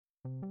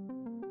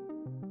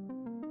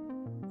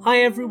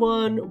Hi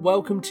everyone,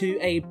 welcome to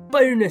a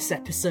bonus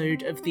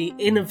episode of the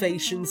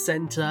Innovation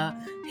Centre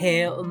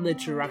here on the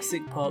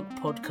Jurassic Park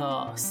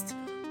podcast.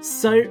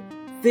 So,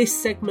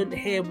 this segment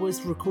here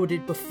was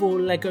recorded before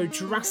LEGO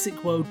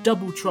Jurassic World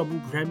Double Trouble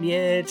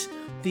premiered.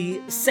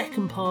 The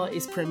second part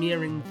is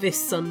premiering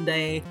this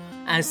Sunday.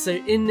 So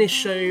in this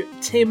show,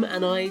 Tim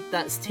and I,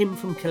 that's Tim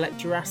from Collect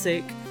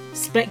Jurassic,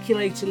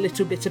 speculate a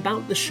little bit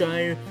about the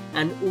show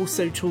and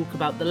also talk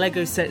about the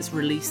LEGO sets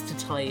released to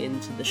tie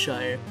into the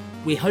show.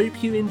 We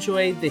hope you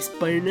enjoy this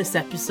bonus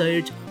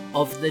episode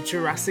of the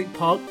Jurassic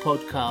Park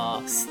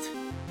podcast.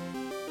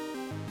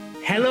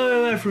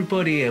 Hello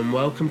everybody and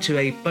welcome to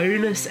a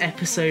bonus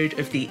episode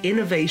of the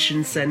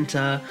Innovation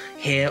Centre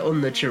here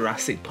on the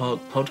Jurassic Park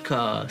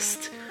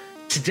podcast.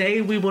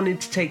 Today we wanted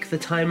to take the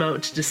time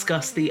out to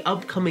discuss the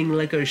upcoming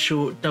LEGO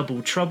short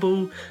Double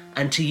Trouble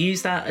and to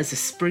use that as a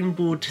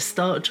springboard to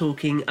start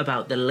talking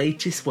about the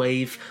latest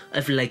wave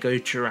of LEGO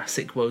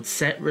Jurassic World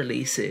set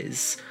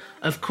releases.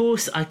 Of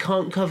course, I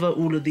can't cover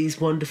all of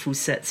these wonderful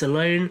sets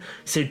alone,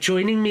 so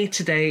joining me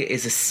today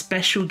is a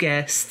special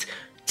guest,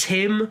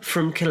 Tim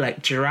from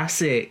Collect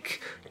Jurassic.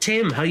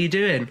 Tim, how you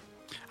doing?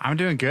 I'm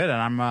doing good,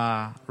 and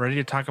I'm ready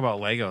to talk about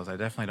Legos. I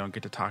definitely don't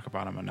get to talk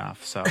about them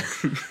enough, so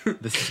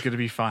this is going to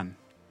be fun.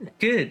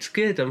 Good.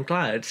 I'm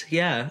glad.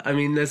 Yeah, I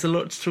mean, there's a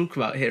lot to talk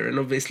about here, and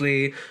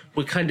obviously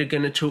we're kind of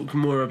going to talk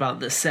more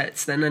about the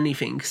sets than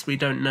anything, because we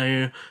don't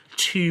know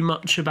too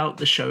much about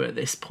the show at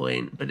this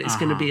point, but it's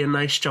going to be a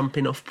nice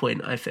jumping off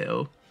point, I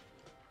feel.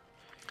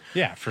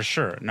 Yeah, for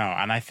sure. No,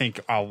 and I think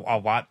a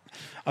lot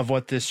of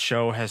what this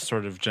show has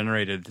sort of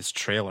generated, this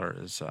trailer,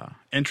 is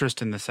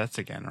interest in the sets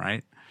again,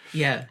 right?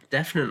 Yeah,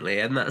 definitely.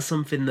 And that's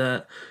something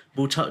that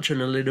we'll touch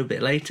on a little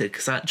bit later,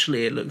 because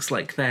actually it looks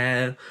like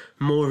they're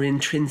more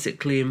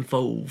intrinsically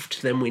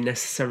involved than we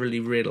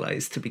necessarily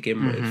realised to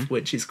begin with,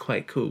 which is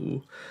quite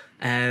cool.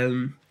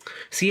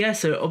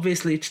 So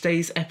obviously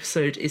today's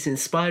episode is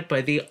inspired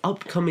by the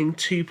upcoming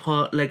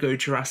two-part LEGO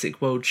Jurassic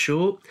World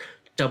short,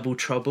 Double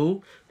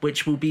Trouble,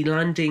 which will be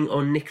landing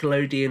on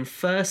Nickelodeon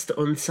first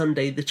on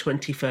Sunday the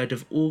 23rd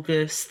of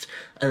August,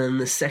 and then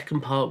the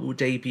second part will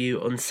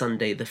debut on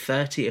Sunday the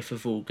 30th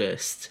of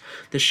August.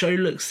 The show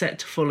looks set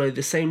to follow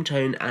the same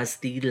tone as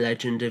The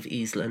Legend of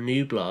Isla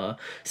Nublar.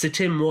 So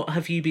Tim, what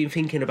have you been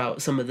thinking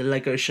about some of the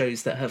LEGO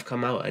shows that have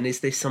come out, and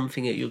is this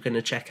something that you're going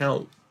to check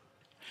out?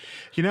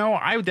 You know,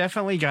 I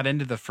definitely got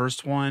into the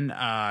first one,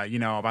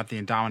 about the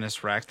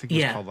Indominus Rex. I think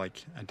it was called,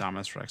 like,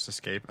 Indominus Rex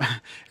Escape.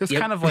 It was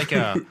kind of like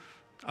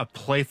a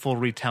playful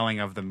retelling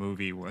of the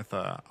movie with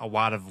a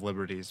lot of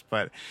liberties.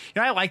 But,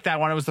 I like that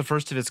one. It was the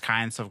first of its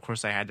kind, so of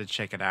course I had to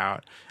check it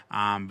out.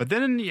 But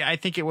then I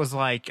think it was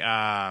like,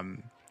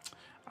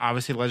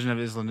 obviously Legend of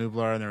Isla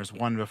Nublar, and there was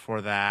one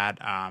before that,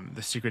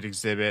 The Secret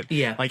Exhibit.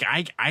 Yeah. Like,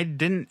 I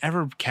didn't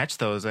ever catch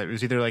those. It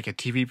was either like a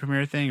TV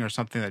premiere thing or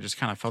something that just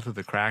kind of fell through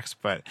the cracks.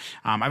 But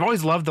I've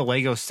always loved the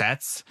LEGO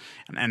sets,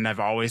 and I've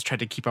always tried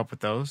to keep up with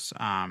those.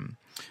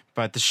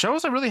 But the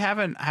shows I really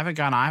haven't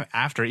gone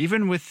after,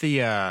 even with the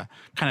kind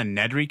of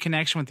Nedry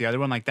connection with the other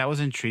one. Like, that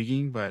was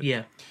intriguing, but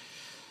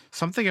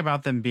something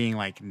about them being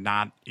like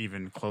not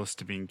even close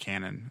to being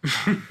canon,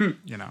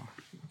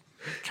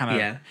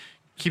 kind of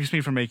keeps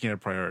me from making it a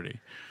priority.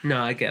 No,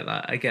 I get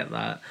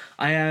that.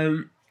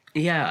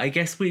 I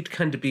guess we'd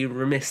kind of be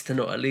remiss to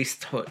not at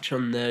least touch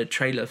on the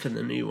trailer for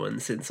the new one,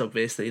 since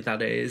obviously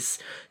that is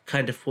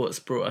kind of what's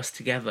brought us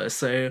together.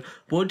 So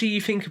what do you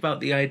think about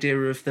the idea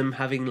of them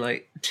having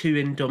like two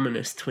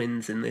Indominus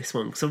twins in this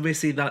one? Because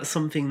obviously that's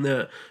something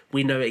that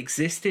we know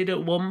existed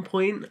at one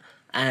point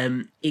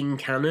in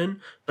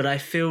canon, but I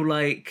feel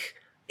like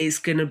it's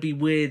going to be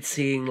weird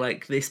seeing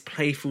like this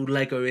playful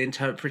LEGO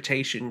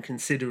interpretation,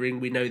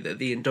 considering we know that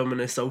the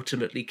Indominus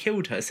ultimately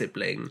killed her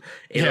sibling.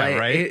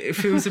 It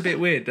feels a bit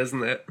weird,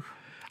 doesn't it?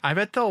 I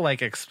bet they'll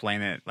like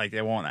explain it. Like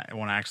it won't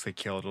actually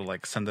kill it. It'll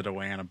like send it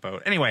away on a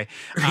boat. Anyway,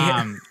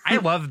 I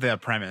love the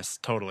premise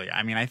totally.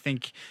 I mean, I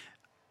think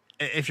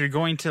if you're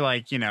going to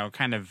like,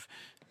 kind of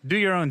do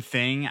your own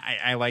thing,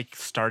 I like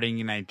starting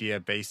an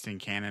idea based in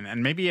canon.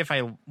 And maybe if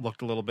I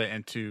looked a little bit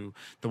into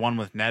the one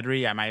with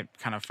Nedry, I might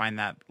kind of find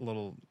that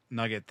little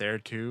nugget there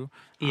too.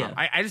 Yeah.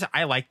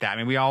 I like that. I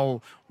mean, we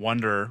all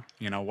wonder,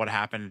 what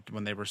happened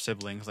when they were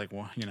siblings, like,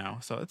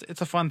 so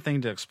it's a fun thing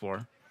to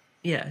explore.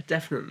 Yeah,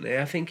 definitely.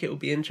 I think it will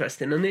be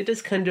interesting. And it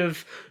does kind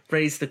of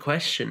raise the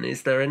question,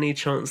 is there any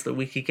chance that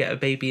we could get a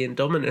baby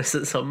Indominus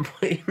at some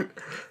point?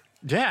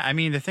 Yeah, I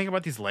mean, the thing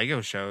about these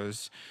LEGO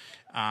shows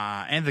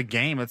and the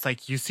game, it's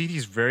like you see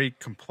these very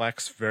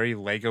complex, very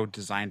LEGO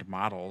designed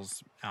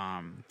models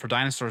for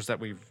dinosaurs that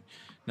we've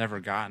never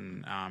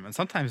gotten, and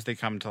sometimes they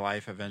come to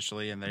life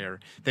eventually, and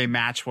they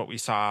match what we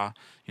saw,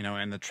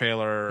 in the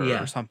trailer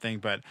or something.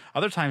 But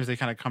other times they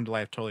kind of come to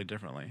life totally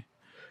differently.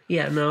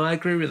 Yeah, no, I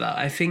agree with that.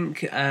 I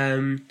think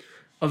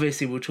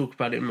obviously we'll talk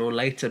about it more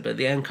later, but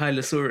the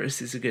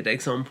Ankylosaurus is a good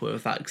example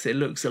of that, because it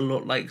looks a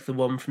lot like the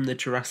one from the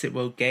Jurassic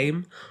World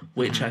game,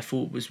 which I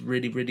thought was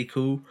really, really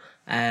cool.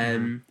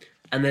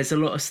 And there's a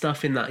lot of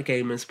stuff in that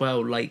game as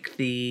well, like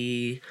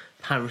the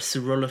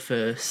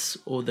Parasaurolophus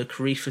or the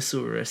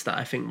Coryphosaurus that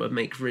I think would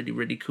make really,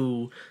 really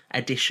cool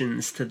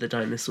additions to the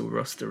dinosaur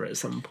roster at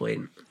some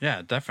point.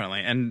 Yeah,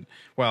 definitely. And,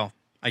 well,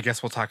 I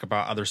guess we'll talk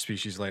about other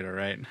species later,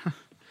 right?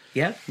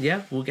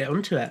 Yeah, we'll get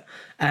onto it.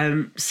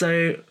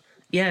 So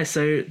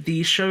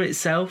the show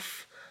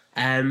itself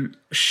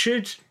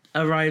should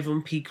arrive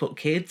on Peacock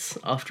Kids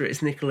after its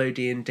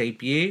Nickelodeon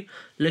debut.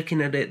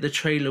 Looking at it, the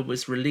trailer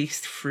was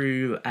released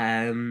through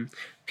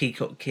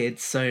Peacock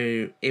Kids,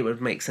 so it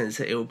would make sense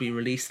that it will be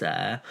released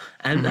there.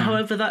 And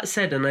however, that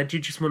said, and I do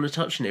just want to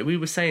touch on it, we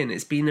were saying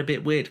it's been a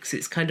bit weird because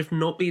it's kind of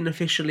not been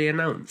officially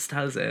announced,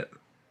 has it?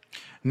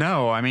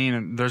 No, I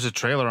mean, there's a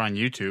trailer on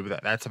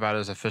YouTube that's about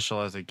as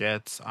official as it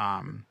gets.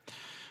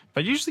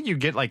 But usually you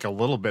get like a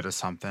little bit of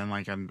something,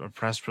 like a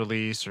press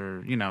release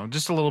or, you know,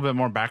 just a little bit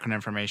more background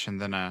information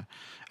than a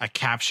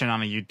caption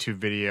on a YouTube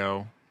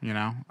video, you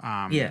know?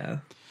 Yeah.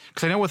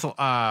 Because I know with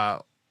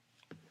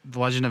The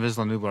Legend of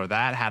Isla Nublar,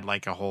 that had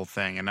like a whole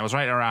thing. And it was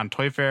right around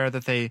Toy Fair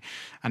that they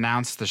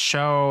announced the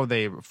show.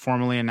 They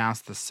formally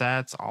announced the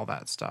sets, all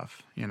that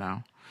stuff, you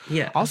know?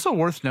 Yeah. Also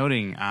worth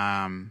noting,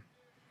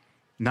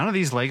 none of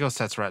these Lego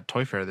sets were at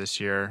Toy Fair this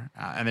year,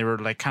 and they were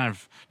like kind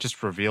of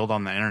just revealed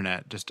on the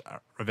internet just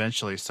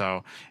eventually.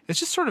 So it's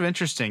just sort of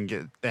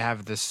interesting. They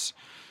have this,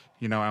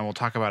 you know, and we'll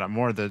talk about it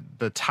more,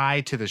 the tie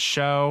to the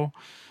show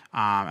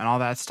and all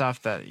that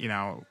stuff that, you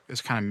know,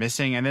 is kind of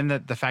missing. And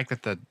then the fact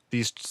that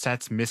these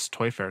sets missed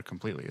Toy Fair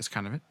completely is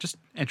kind of just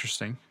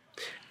interesting.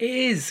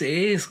 It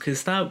is,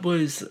 because that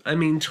was, I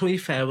mean, Toy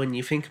Fair, when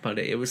you think about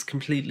it, it was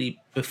completely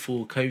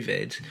before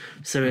COVID.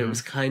 So it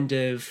was kind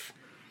of...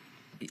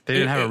 They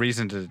didn't have a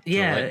reason to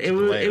it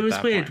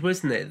was weird, point.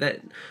 Wasn't it? That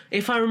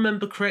if I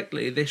remember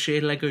correctly, this year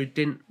Lego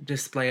didn't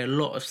display a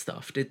lot of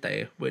stuff, did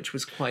they? Which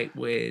was quite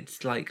weird.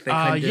 Like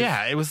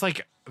they it was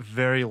like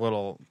very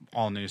little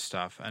all new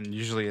stuff, and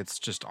usually it's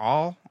just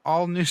all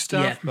new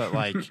stuff. Yeah. But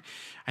like,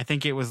 I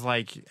think it was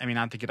like, I mean,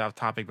 not to get off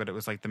topic, but it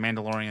was like the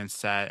Mandalorian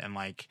set and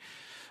like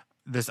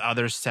this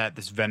other set,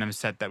 this Venom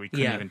set that we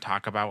couldn't even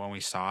talk about when we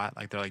saw it.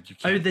 Like they're like, you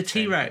can't. Oh, the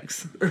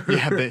T-Rex.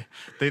 Yeah,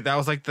 they that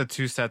was like the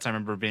two sets I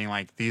remember being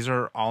like, these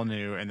are all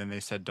new, and then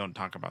they said don't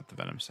talk about the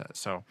Venom set.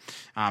 So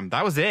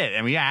that was it.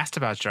 And we asked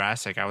about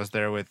Jurassic. I was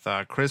there with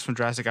Chris from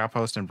Jurassic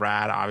Outpost and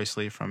Brad,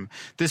 obviously from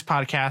this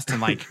podcast,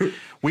 and like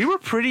we were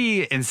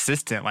pretty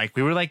insistent. Like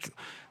we were like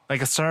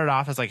it started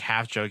off as like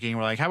half joking.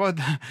 We're like, how about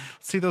let's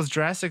see those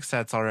Jurassic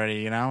sets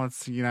already? You know,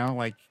 it's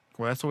like,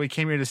 well, that's what we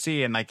came here to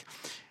see, and like.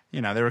 You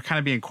know, they were kind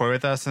of being coy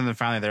with us, and then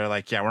finally they were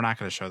like, yeah, we're not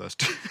going to show those.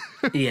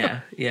 Yeah.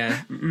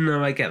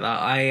 No, I get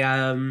that.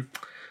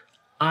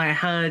 I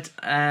had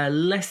a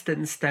less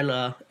than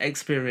stellar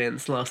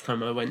experience last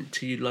time I went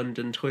to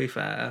London Toy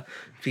Fair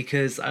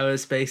because I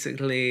was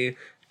basically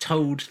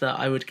told that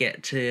I would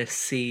get to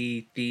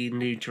see the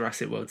new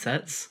Jurassic World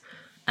sets,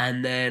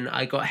 and then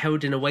I got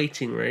held in a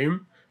waiting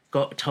room,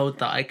 got told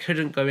that I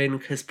couldn't go in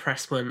because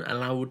press weren't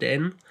allowed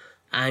in,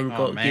 and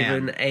got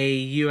given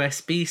a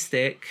USB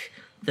stick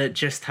that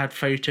just had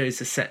photos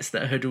of sets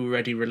that had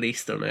already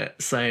released on it.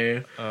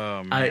 So,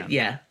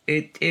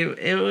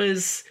 it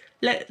was...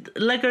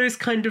 Lego's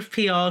kind of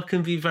PR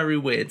can be very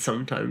weird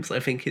sometimes,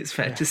 I think it's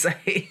fair to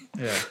say.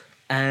 Yeah.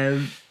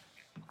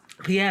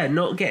 But yeah,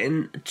 not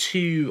getting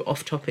too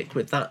off topic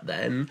with that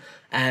then.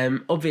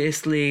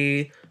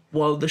 Obviously,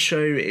 while the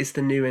show is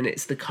the new and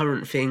it's the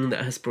current thing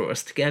that has brought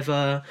us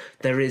together,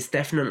 there is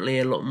definitely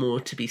a lot more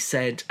to be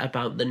said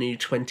about the new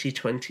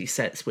 2020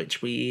 sets,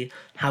 which we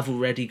have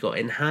already got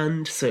in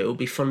hand, so it'll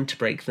be fun to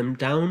break them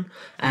down.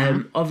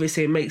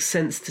 Obviously, it makes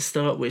sense to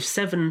start with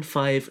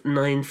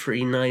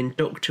 75939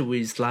 Dr.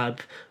 Wu's Lab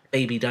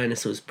Baby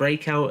Dinosaurs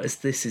Breakout, as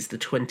this is the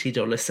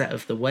 $20 set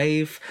of the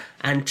wave.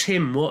 And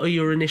Tim, what are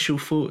your initial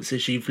thoughts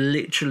as you've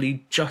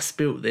literally just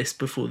built this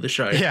before the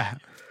show? Yeah.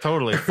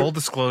 Totally. Full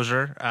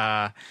disclosure.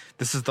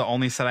 This is the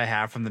only set I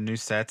have from the new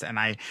sets, and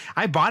I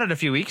bought it a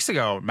few weeks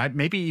ago,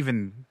 maybe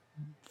even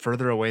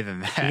further away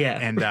than that.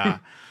 Yeah.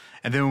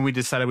 And then when we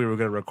decided we were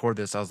going to record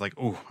this, I was like,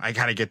 "Ooh, I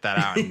got to get that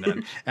out."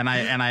 And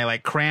I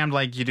like crammed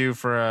like you do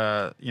for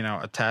a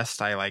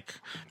test. I like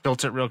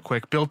built it real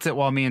quick. Built it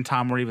while me and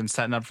Tom were even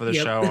setting up for the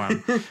show.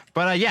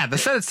 But the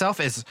set itself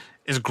is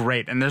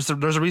great, and there's a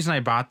reason I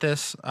bought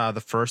this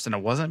the first, and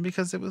it wasn't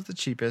because it was the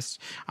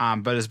cheapest,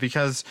 but it's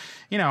because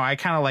I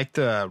kind of like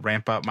to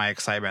ramp up my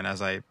excitement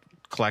as I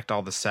collect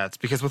all the sets,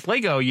 because with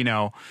Lego,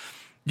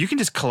 you can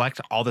just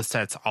collect all the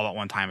sets all at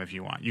one time if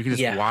you want. You can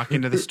just walk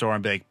into the store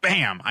and be like,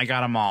 bam, I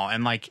got them all.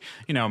 And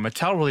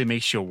Mattel really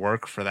makes you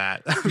work for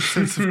that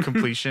sense of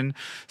completion.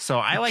 So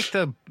I like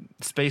to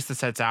space the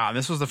sets out. And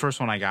this was the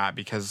first one I got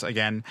because,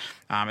 again,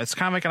 it's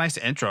kind of like a nice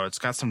intro. It's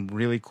got some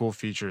really cool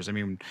features. I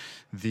mean,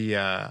 the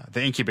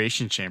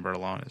incubation chamber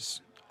alone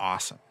is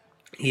awesome.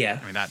 Yeah.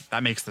 I mean,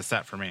 that makes the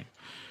set for me.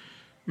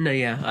 No,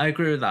 yeah, I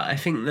agree with that. I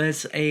think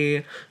there's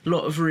a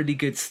lot of really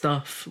good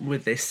stuff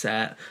with this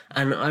set,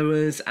 and I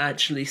was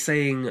actually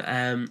saying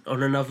on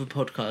another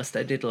podcast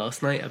I did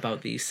last night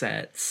about these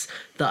sets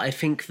that I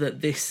think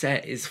that this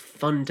set is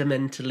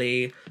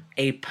fundamentally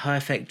a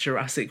perfect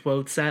Jurassic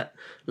World set.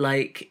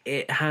 Like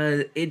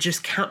it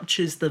just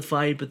captures the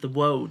vibe of the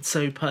world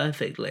so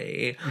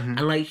perfectly.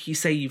 And like you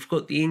say, you've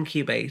got the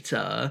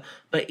incubator,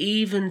 but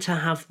even to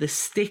have the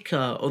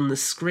sticker on the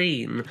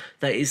screen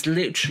that is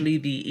literally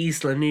the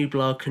Isla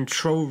Nublar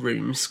control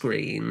room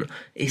screen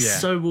is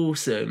so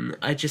awesome.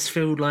 I just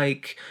feel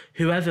like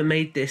whoever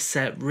made this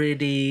set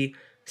really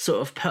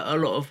sort of put a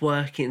lot of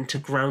work into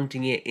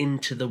grounding it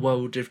into the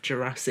world of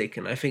Jurassic,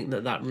 and I think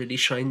that really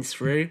shines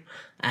through.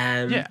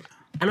 And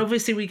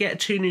obviously we get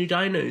 2 new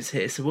dinos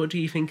here, so what do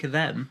you think of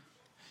them?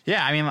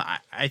 Yeah, I mean,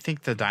 I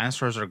think the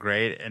dinosaurs are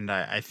great, and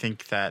I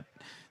think that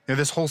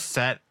this whole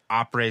set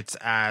operates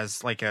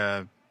as like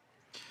a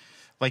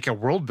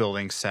world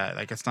building set.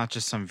 Like, it's not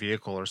just some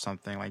vehicle or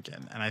something. Like,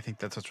 and I think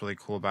that's what's really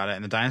cool about it.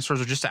 And the dinosaurs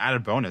are just an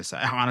added bonus.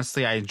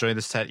 Honestly, I enjoy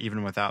the set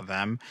even without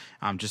them.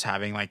 Just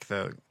having like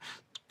the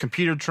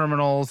computer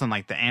terminals and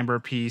like the amber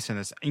piece and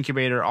this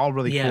incubator, all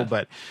really cool.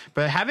 But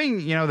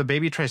having, the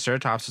baby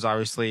Triceratops is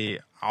obviously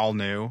all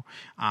new.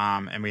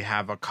 And we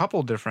have a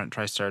couple different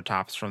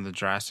Triceratops from the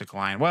Jurassic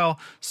line. Well,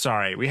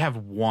 sorry, we have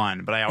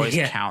one, but I always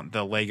count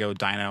the Lego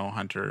Dino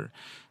Hunter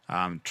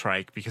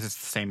trike because it's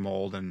the same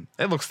mold and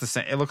it looks the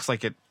same. It looks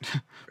like it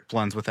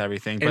blends with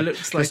everything. It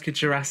looks like a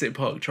Jurassic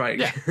Park trike.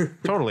 Yeah,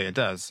 totally, it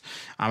does.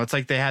 It's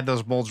like they had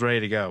those molds ready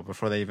to go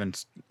before they even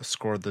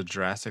scored the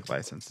Jurassic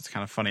license. It's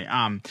kind of funny.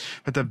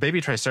 But the baby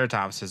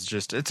Triceratops is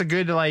it's a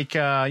good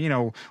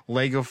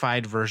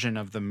Lego-fied version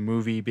of the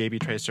movie Baby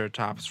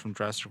Triceratops from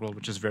Jurassic World,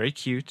 which is very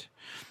cute.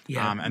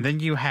 Yeah. And then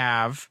you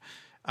have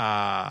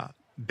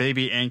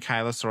baby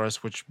Ankylosaurus,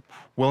 which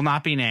will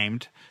not be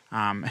named.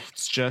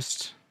 It's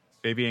just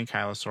baby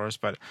Ankylosaurus,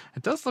 but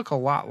it does look a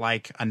lot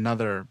like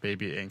another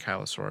baby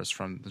Ankylosaurus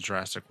from the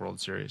Jurassic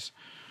World series.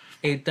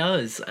 It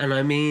does, and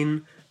I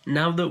mean,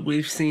 now that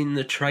we've seen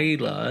the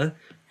trailer,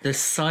 the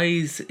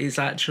size is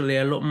actually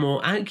a lot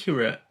more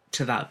accurate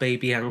to that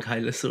baby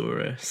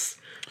Ankylosaurus.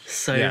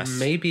 So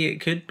maybe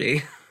it could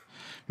be.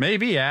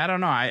 Maybe, yeah, I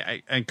don't know.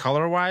 I and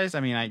color-wise, I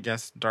mean, I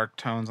guess dark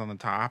tones on the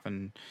top,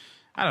 and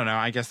I don't know.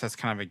 I guess that's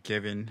kind of a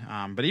given.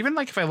 But even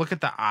like if I look at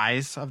the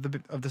eyes of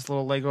this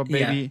little Lego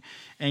baby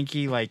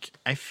Anky, like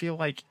I feel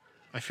like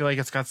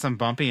it's got some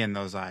bumpy in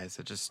those eyes.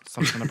 It's just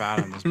something about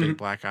them, those big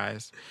black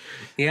eyes.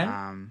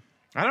 Yeah.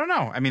 I don't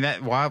know. I mean,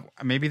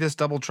 maybe this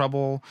Double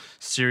Trouble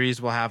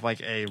series will have like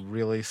a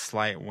really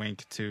slight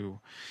wink to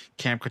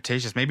Camp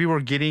Cretaceous. Maybe we're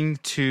getting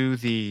to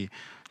the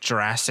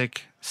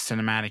Jurassic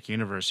cinematic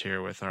universe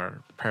here with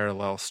our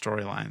parallel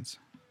storylines.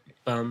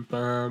 Bum,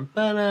 bum,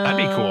 that'd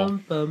be cool.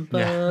 Bum,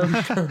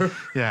 bum.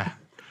 Yeah.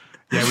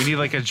 We need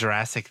like a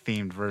Jurassic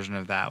themed version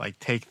of that. Like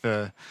take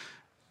the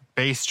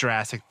base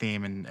Jurassic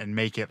theme and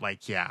make it like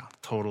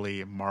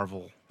totally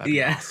Marvel. That'd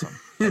be awesome.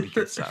 That'd be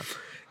good stuff.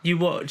 You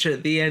watch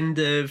at the end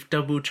of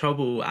Double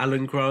Trouble,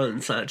 Alan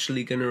Grant's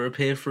actually going to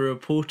appear through a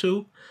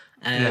portal.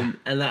 And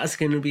that's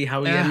going to be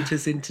how he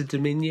enters into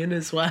Dominion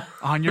as well.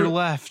 On your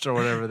left, or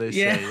whatever they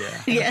say.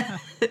 Yeah.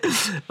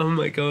 Oh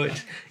my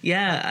god.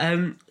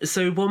 Yeah.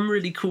 So one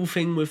really cool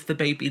thing with the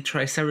baby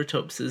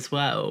Triceratops as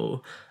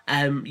well,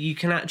 you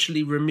can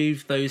actually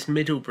remove those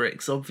middle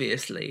bricks,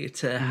 obviously,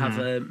 to have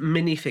a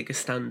minifigure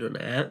stand on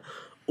it.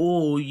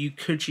 Or you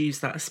could use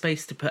that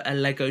space to put a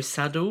Lego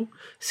saddle.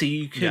 So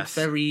you could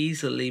very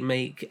easily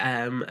make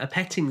a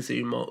petting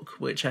zoo mock,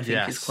 which I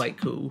think is quite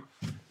cool.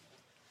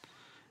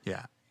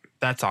 Yeah.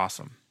 That's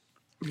awesome.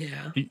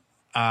 Yeah.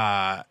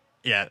 Yeah.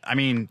 I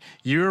mean,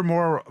 you're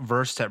more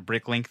versed at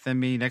brick link than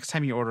me. Next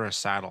time you order a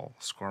saddle,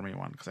 score me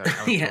one because I would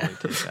totally take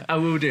that. I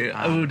will do.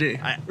 I will do.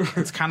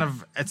 It's kind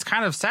of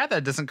sad that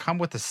it doesn't come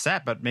with a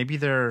set, but maybe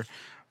they're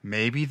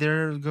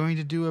going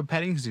to do a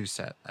petting zoo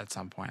set at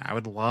some point. I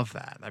would love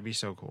that. That'd be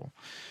so cool.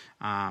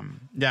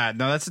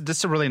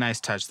 That's a really nice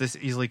touch. This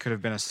easily could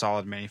have been a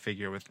solid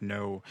minifigure with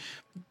no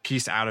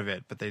piece out of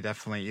it, but they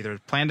definitely either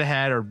planned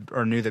ahead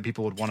or knew that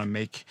people would want to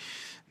make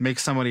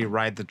somebody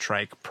ride the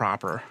trike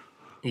proper.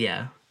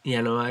 Yeah,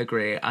 no, I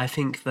agree. I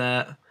think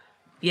that,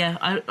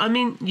 I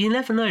mean, you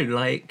never know.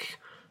 Like,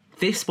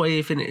 this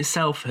wave in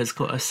itself has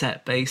got a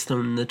set based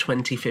on the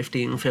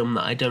 2015 film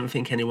that I don't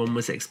think anyone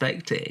was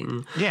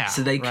expecting. Yeah,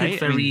 so they could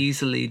very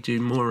easily do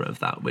more of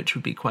that, which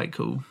would be quite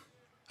cool.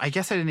 I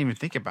guess I didn't even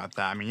think about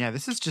that. I mean,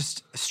 this is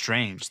just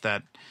strange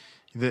that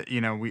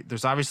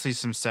there's obviously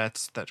some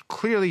sets that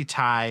clearly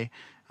tie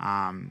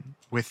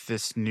with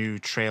this new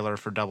trailer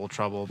for Double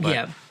Trouble,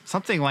 but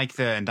something like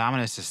the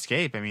Indominus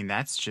Escape, I mean,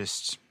 that's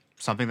just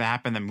something that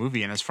happened in the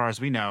movie, and as far as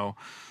we know,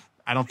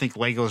 I don't think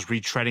Lego's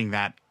retreading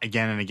that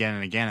again and again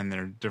and again in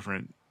their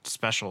different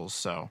specials.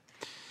 So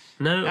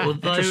no,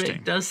 although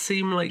it does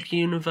seem like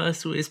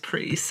Universal is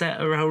pretty set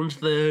around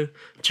the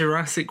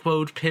Jurassic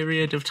World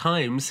period of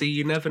time, so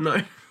you never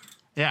know.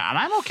 Yeah, and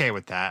I'm okay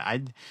with that.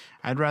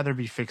 I'd rather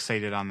be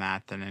fixated on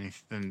that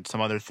than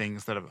some other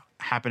things that have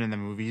happened in the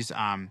movies.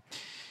 I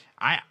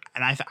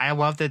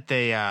love that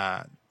they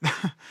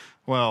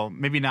well,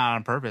 maybe not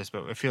on purpose,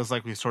 but it feels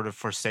like we've sort of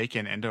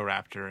forsaken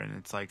Indoraptor, and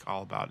it's like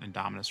all about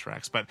Indominus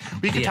Rex. But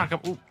we can talk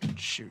about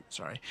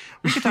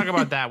we can talk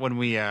about that when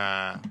we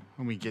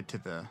get to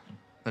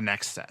the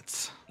next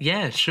sets.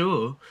 Yeah,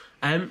 sure.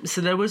 So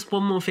there was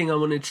one more thing I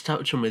wanted to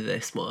touch on with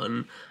this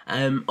one.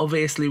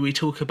 Obviously, we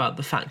talk about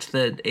the fact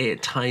that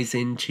it ties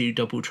into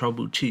Double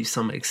Trouble to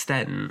some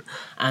extent.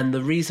 And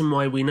the reason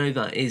why we know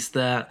that is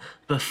that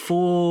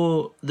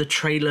before the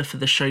trailer for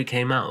the show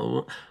came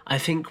out, I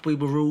think we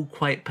were all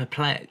quite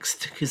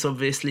perplexed because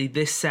obviously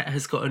this set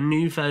has got a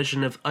new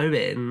version of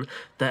Owen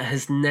that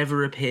has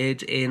never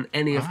appeared in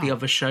any of the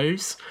other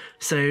shows.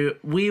 So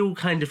we all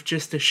kind of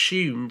just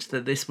assumed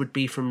that this would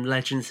be from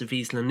Legends of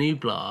Isla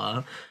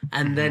Nublar,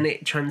 and then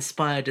it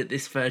transpired that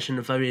this version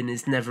of Owen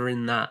is never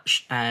in that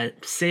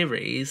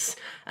series,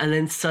 and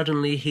then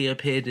suddenly he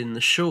appeared in the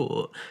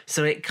short.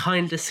 So it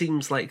kind of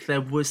seems like there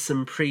was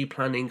some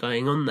pre-planning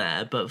going on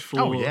there, but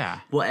for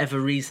whatever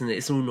reason,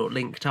 it's all not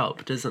linked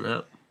up, doesn't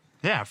it?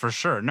 Yeah, for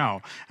sure.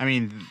 No, I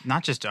mean,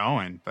 not just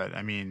Owen, but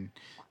I mean,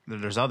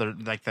 there's other,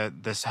 like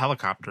this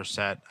helicopter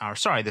set, or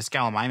sorry, this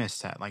Gallimimus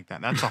set, like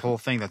that. That's a whole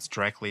thing that's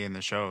directly in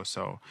the show.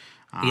 So,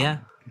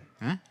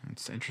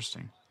 it's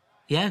interesting.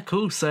 Yeah,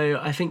 cool. So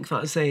I think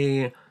that's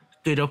a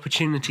good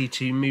opportunity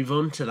to move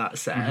on to that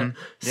set. Yeah.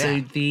 So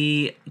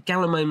the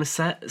Gallimimus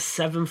set,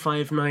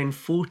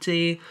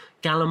 759.40.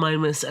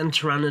 Gallimimus and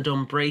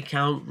Pteranodon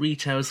Breakout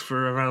retails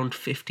for around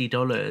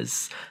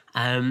 $50.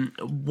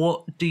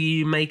 What do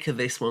you make of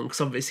this one?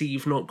 Because obviously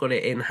you've not got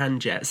it in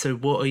hand yet. So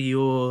what are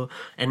your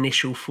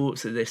initial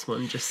thoughts of this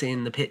one, just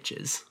seeing the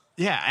pictures?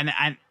 Yeah,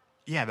 and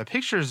the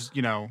pictures,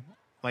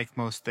 like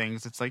most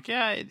things, it's like,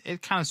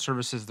 it kind of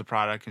services the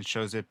product and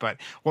shows it. But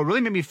what really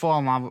made me fall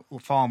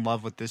in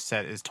love with this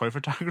set is toy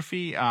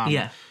photography.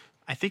 I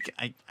think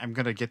I'm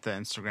going to get the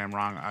Instagram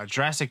wrong.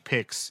 Jurassic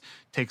Pics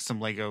takes some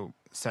Lego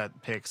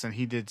set pics, and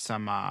he did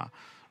some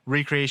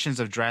recreations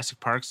of Jurassic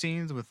Park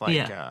scenes with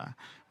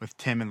with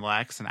Tim and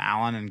Lex and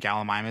Alan and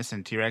Gallimimus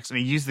and T-Rex. And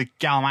he used the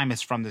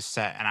Gallimimus from this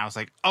set, and I was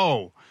like,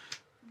 oh,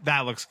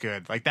 that looks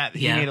good. Like that,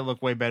 he made it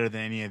look way better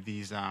than any of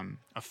these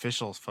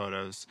official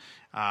photos.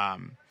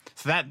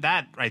 So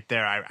that right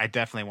there, I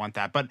definitely want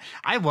that. But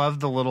I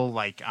love the little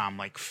like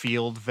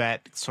field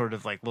vet sort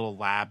of like little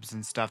labs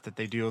and stuff that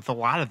they do with a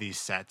lot of these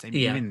sets. I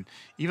mean,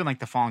 even like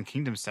the Fallen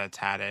Kingdom sets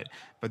had it,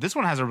 but this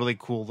one has a really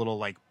cool little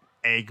like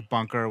egg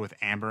bunker with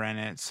amber in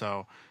it.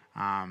 So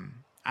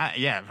from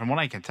what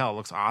I can tell, it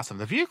looks awesome.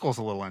 The vehicle's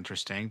a little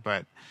interesting,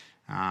 but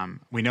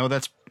we know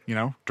that's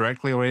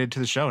directly related to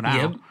the show now.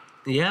 Yep.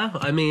 Yeah,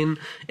 I mean,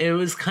 it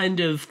was kind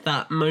of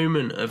that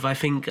moment of, I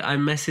think I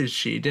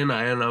messaged you, didn't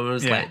I? And I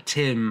was like,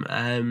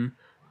 Tim,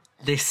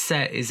 this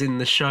set is in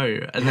the show.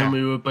 And then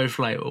we were both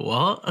like,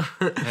 what?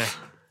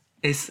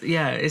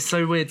 It's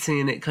so weird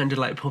seeing it kind of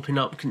like popping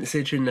up,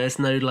 considering there's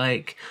no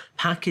like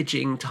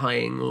packaging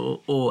tying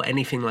or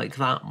anything like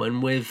that.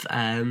 When with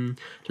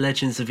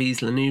Legends of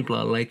Isla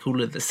Nublar, like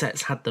all of the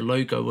sets had the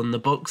logo on the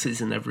boxes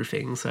and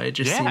everything, so it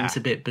just seems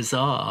a bit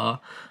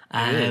bizarre.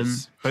 It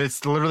is. But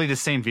it's literally the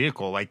same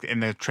vehicle. Like in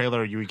the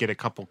trailer, you would get a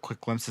couple quick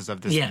glimpses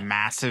of this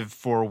massive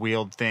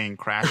four-wheeled thing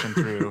crashing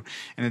through,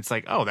 and it's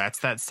like, oh, that's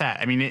that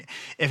set. I mean,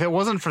 if it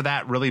wasn't for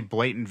that really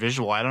blatant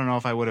visual, I don't know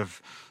if I would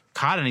have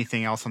caught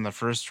anything else on the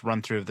first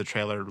run through of the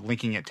trailer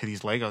linking it to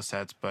these Lego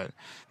sets. But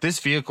this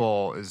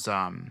vehicle is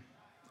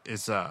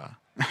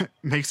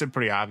makes it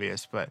pretty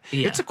obvious. But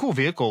it's a cool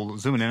vehicle.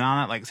 Zooming in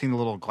on it, like seeing the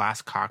little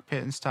glass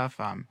cockpit and stuff.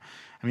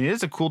 I mean, it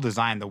is a cool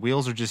design. The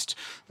wheels are just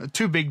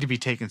too big to be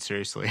taken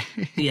seriously.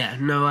 Yeah,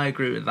 no, I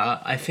agree with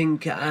that. I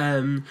think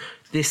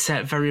this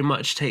set very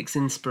much takes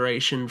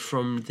inspiration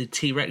from the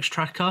T-Rex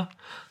tracker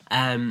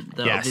that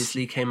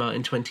obviously came out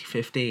in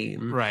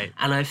 2015. Right.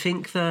 And I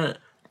think that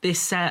this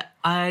set,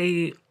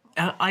 I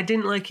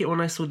didn't like it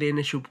when I saw the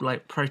initial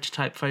like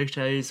prototype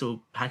photos or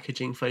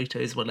packaging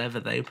photos, whatever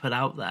they put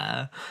out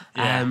there.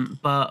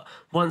 But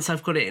once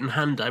I've got it in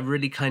hand, I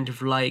really kind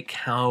of like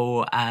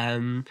how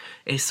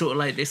it's sort of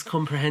like this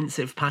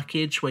comprehensive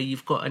package where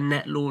you've got a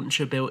net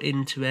launcher built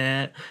into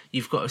it,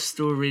 you've got a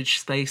storage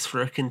space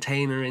for a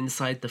container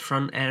inside the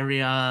front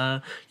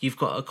area, you've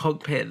got a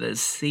cockpit that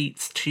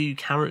seats 2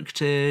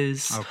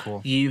 characters. Oh,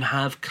 cool. You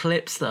have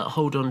clips that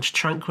hold on to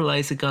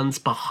tranquilizer guns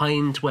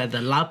behind where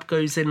the lab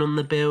goes in on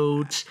the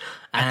build.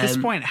 At this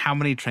point, how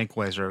many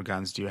tranquilizer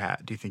guns do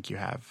you think you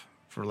have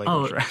for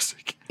Lego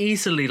Jurassic?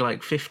 Easily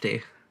like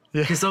 50.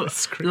 Yeah, because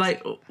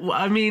like,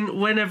 I mean,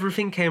 when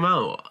everything came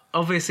out,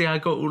 obviously I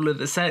got all of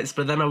the sets,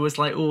 but then I was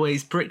like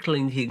always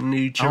bricklinking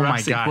new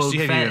Jurassic World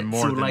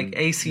vets or like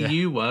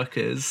ACU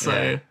workers,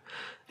 so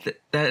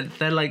they're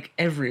like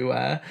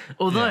everywhere.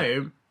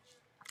 Although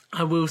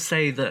I will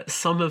say that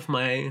some of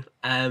my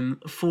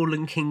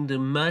Fallen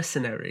Kingdom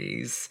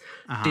mercenaries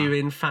do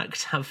in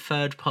fact have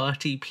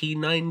third-party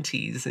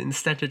P90s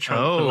instead of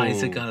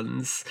tranquilizer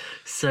guns,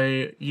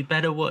 so you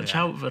better watch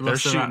out for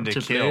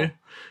Velociraptor Blue.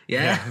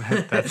 Yeah,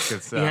 that's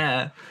good stuff.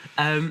 Yeah.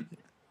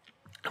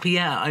 But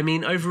yeah, I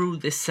mean, overall,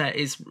 this set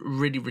is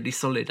really, really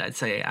solid, I'd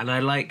say. And I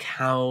like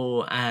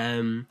how,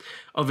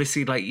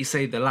 obviously, like you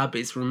say, the lab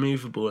is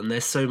removable and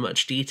there's so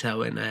much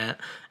detail in it.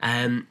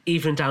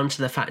 Even down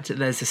to the fact that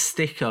there's a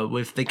sticker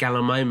with the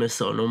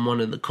Gallimimus on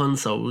one of the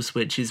consoles,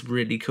 which is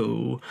really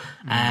cool.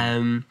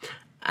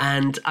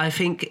 And I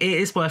think it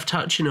is worth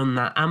touching on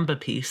that amber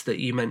piece that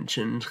you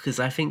mentioned, because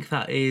I think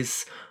that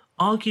is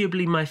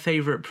arguably my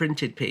favourite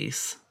printed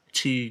piece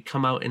to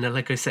come out in a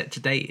Lego set to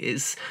date.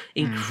 Is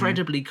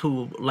incredibly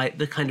cool, like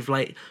the kind of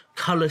like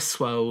colour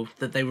swirl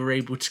that they were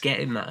able to get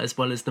in that, as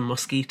well as the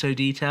mosquito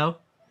detail.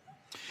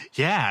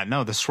 Yeah,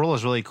 no, the swirl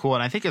is really cool,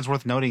 and I think it's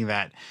worth noting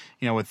that,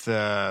 you know, with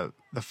the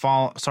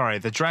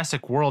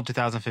Jurassic World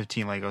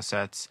 2015 Lego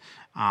sets,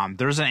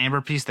 there's an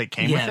amber piece that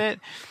came with it,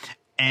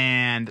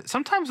 and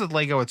sometimes with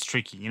Lego it's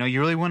tricky. You know, you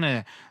really want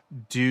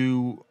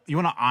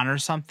to honor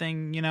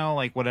something, you know,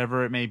 like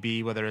whatever it may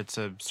be, whether it's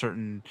a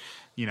certain,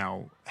 you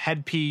know,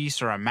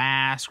 headpiece or a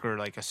mask or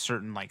like a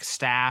certain like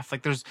staff.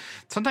 Like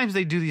sometimes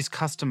they do these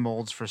custom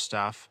molds for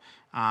stuff.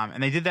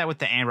 And they did that with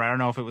the amber. I don't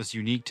know if it was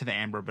unique to the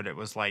amber, but it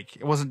was like,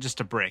 it wasn't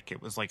just a brick.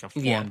 It was like a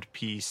formed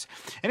piece.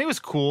 And it was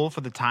cool for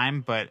the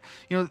time, but,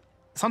 you know,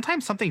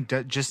 sometimes something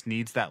just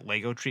needs that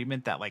Lego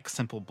treatment, that like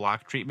simple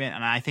block treatment.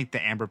 And I think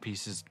the amber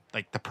piece is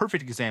like the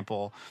perfect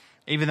example,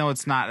 even though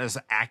it's not as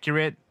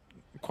accurate,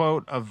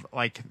 quote, of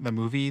like the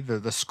movie, the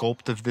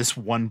sculpt of this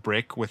one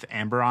brick with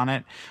amber on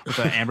it, with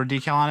the amber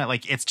decal on it.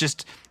 Like it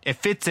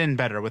fits in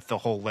better with the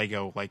whole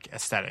Lego like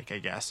aesthetic, I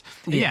guess.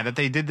 Yeah, that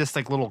they did this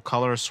like little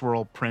color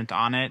swirl print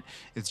on it.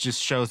 It just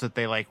shows that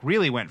they like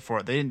really went for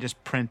it. They didn't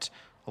just print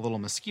a little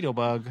mosquito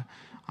bug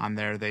on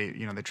there. They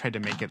tried to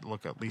make it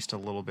look at least a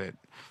little bit,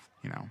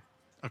 you know,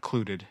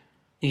 occluded.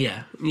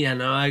 Yeah,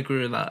 no, I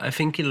agree with that. I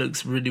think it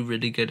looks really,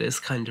 really good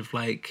as kind of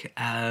like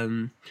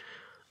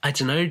I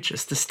don't know,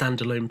 just a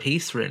standalone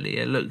piece, really.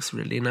 It looks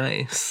really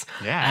nice.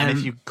 Yeah, and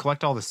if you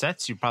collect all the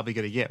sets, you're probably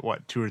going to get,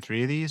 what, 2 or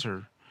 3 of these?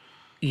 Or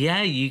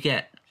yeah, you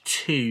get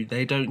 2.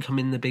 They don't come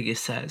in the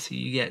biggest set, so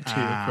you get 2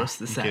 across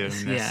the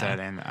sets. Set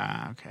in.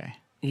 Okay.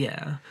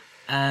 Yeah.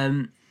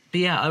 But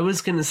yeah, I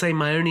was going to say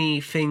my only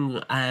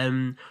thing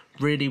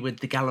really with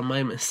the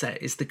Gallimimus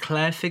set is the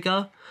Claire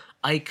figure.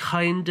 I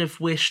kind of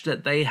wish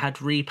that they had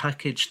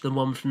repackaged the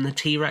one from the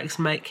T-Rex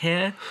mech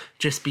here,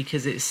 just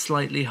because it's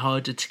slightly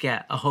harder to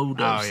get a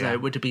hold of. So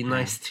it would have been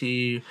nice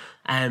to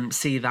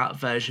see that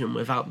version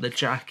without the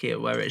jacket,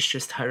 where it's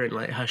just her in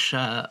like her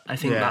shirt. I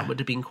think that would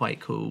have been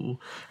quite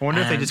cool. I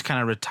wonder if they just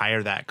kind of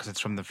retire that because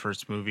it's from the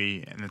first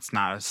movie and it's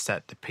not a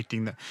set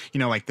depicting the, you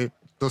know, like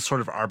those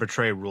sort of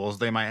arbitrary rules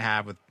they might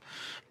have with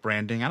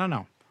branding. I don't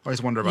know. I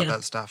always wonder about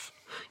that stuff.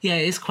 Yeah,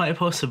 it's quite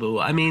possible.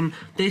 I mean,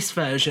 this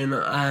version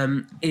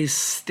is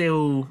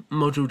still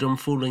modelled on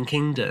Fallen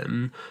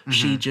Kingdom. Mm-hmm.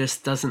 She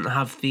just doesn't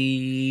have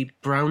the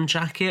brown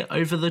jacket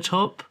over the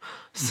top.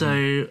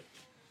 So,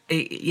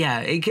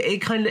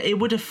 it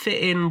would have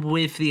fit in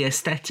with the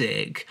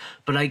aesthetic,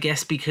 but I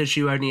guess because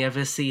you only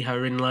ever see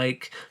her in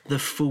like the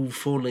full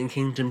Fallen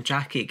Kingdom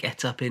jacket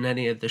get up in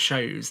any of the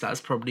shows, that's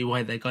probably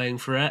why they're going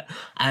for it.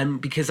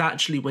 Because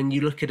actually when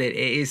you look at it,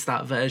 it is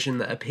that version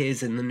that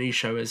appears in the new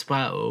show as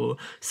well.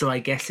 So I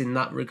guess in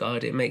that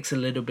regard, it makes a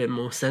little bit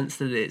more sense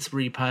that it's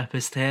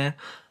repurposed here.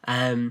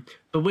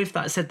 But with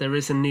that said, there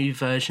is a new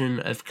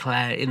version of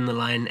Claire in the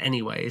line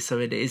anyway, so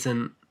it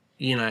isn't,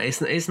 you know,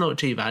 it's not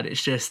too bad.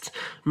 It's just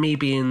me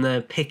being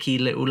the picky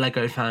little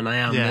Lego fan I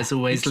am. Yeah. There's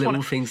always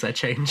little things that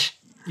change.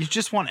 You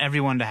just want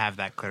everyone to have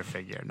that Claire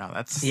figure. No,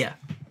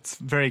 it's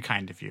very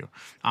kind of you.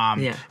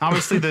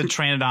 Obviously, the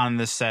Pteranodon in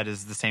this set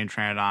is the same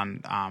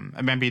Pteranodon.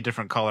 It might be a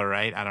different color,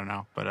 right? I don't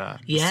know, but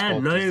the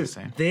sculpt is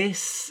the same.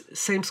 This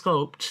same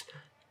sculpt,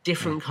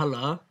 different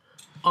color.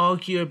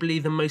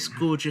 Arguably the most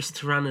gorgeous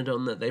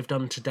Pteranodon that they've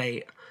done to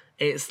date.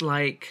 It's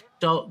like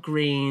dark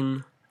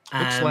green.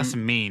 Looks less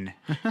mean.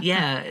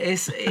 Yeah,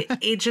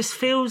 it just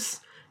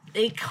feels,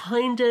 it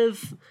kind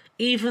of,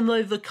 even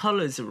though the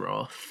colours are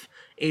off,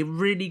 it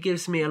really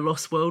gives me a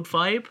Lost World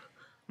vibe.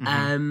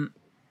 Mm-hmm.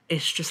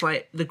 It's just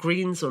like the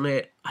greens on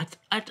it.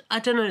 I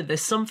don't know.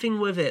 There's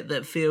something with it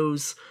that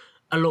feels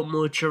a lot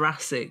more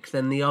Jurassic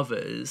than the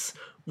others,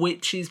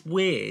 which is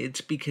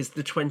weird because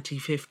the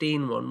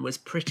 2015 one was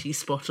pretty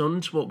spot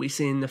on to what we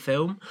see in the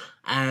film.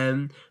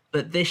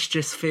 But this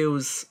just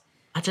feels,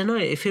 I don't know,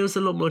 it feels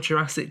a lot more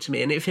Jurassic to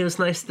me, and it feels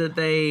nice that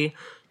they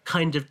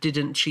kind of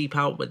didn't cheap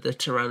out with the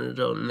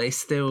Pteranodon. They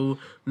still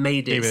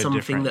made it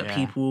something that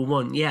people will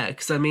want. Yeah,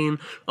 because I mean,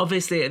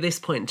 obviously at this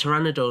point,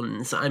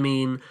 Pteranodons, I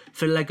mean,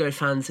 for Lego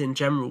fans in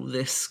general,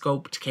 this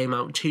sculpt came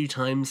out 2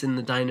 times in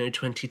the Dino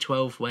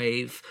 2012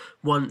 wave,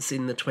 once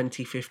in the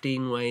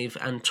 2015 wave,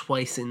 and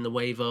twice in the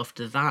wave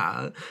after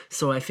that.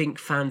 So I think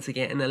fans are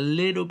getting a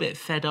little bit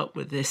fed up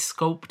with this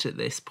sculpt at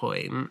this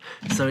point.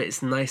 So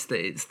it's nice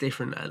that it's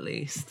different at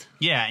least.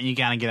 Yeah, and you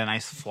gotta get a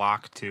nice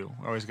flock too.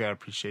 Always gotta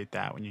appreciate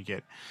that when you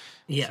get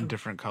some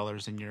different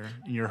colors in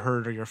your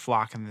herd or your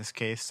flock in this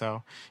case.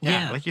 So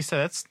like you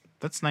said,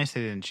 that's nice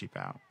they didn't cheap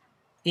out.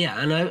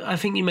 Yeah, and I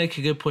think you make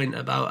a good point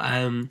about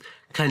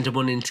kind of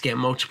wanting to get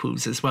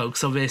multiples as well,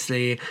 because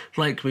obviously,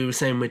 like we were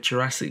saying with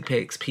Jurassic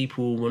picks,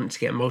 people want to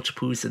get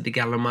multiples of the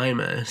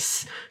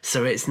Gallimimus,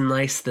 so it's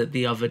nice that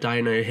the other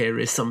dino here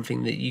is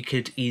something that you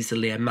could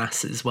easily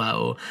amass as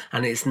well,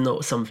 and it's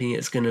not something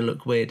that's going to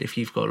look weird if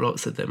you've got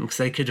lots of them, because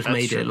they could have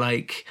made it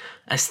like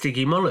a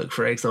Stygimoloch,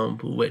 for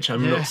example, which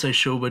I'm not so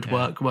sure would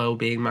work well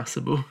being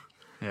massable.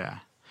 Yeah,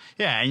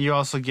 Yeah, and you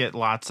also get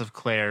lots of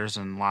Claires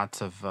and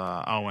lots of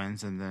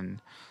Owens, and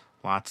then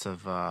lots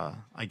of,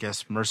 I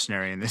guess,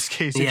 mercenary in this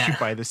case if you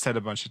buy this set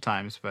a bunch of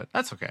times, but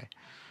that's okay.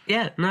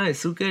 Yeah, no,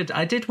 it's all good.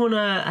 I did want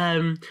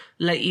to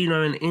let you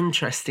know an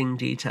interesting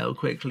detail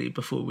quickly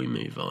before we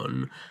move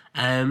on.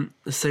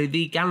 So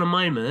the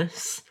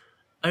Gallimimus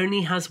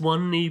only has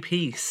one new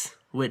piece,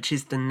 which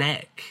is the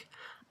neck,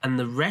 and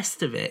the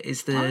rest of it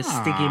is the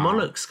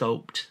Stygimoloch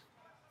sculpt.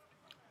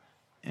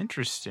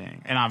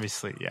 Interesting. And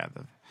obviously,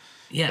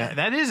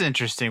 that is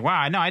interesting.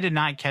 Wow, no, I did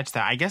not catch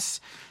that. I guess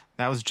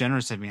that was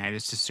generous of me. I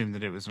just assumed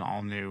that it was an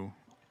all new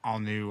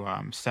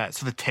set.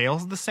 So the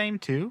tail's the same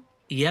too?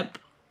 Yep.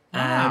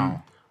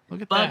 Wow.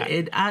 Look at but that.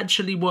 It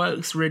actually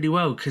works really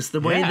well because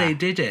the way they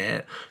did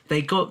it,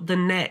 they got the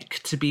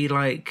neck to be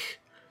like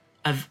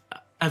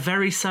a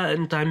very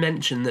certain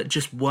dimension that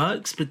just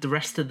works with the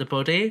rest of the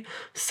body.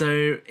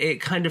 So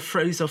it kind of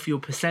throws off your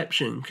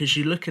perception because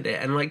you look at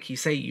it and, like you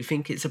say, you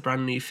think it's a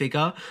brand new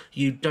figure.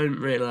 You don't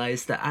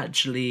realise that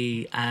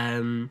actually a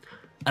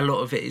lot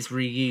of it is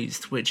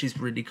reused, which is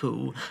really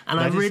cool. And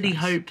I really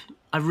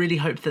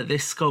hope that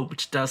this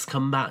sculpt does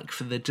come back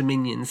for the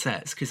Dominion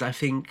sets because I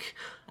think,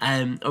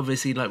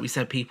 obviously, like we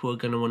said, people are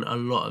going to want a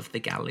lot of the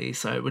galley,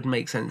 so it would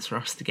make sense for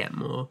us to get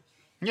more.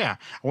 Yeah.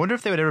 I wonder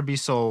if they would ever be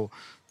so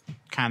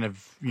kind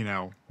of,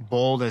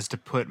 bold as to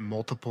put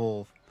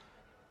multiples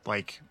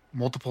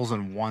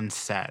in one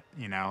set,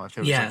 if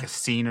it was like a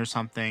scene or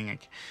something.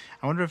 Like,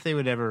 I wonder if they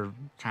would ever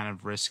kind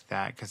of risk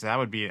that because that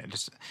would be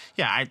just,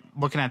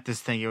 looking at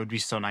this thing, it would be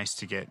so nice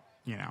to get,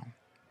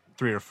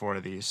 3 or 4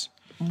 of these.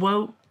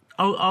 Well,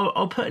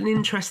 I'll put an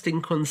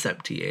interesting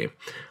concept to you.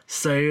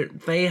 So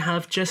they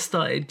have just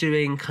started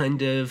doing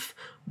kind of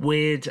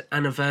weird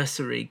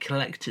anniversary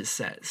collector's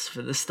sets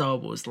for the Star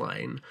Wars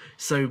line.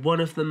 So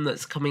one of them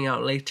that's coming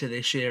out later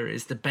this year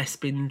is the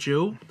Bespin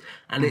Duel,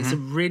 and it's a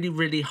really,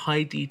 really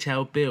high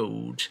detail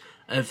build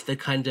of the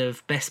kind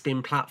of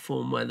Bespin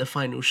platform where the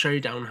final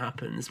showdown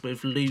happens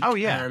with Luke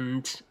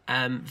and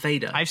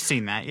Vader. I've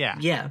seen that, yeah.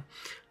 Yeah.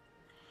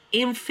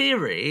 In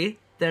theory,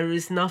 there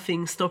is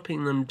nothing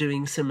stopping them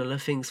doing similar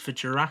things for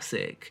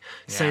Jurassic.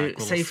 So,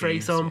 say, for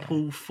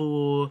example,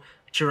 for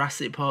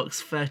Jurassic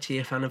Park's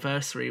 30th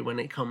anniversary when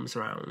it comes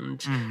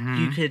around,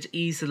 you could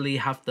easily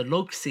have the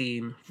log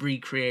scene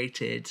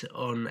recreated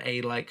on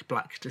a,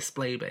 black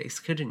display base,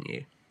 couldn't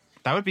you?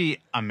 That would be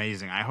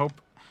amazing. I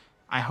hope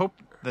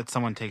that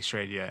someone takes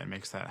your idea and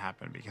makes that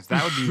happen because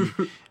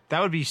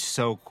that would be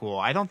so cool.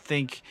 I don't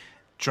think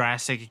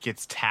Jurassic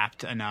gets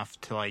tapped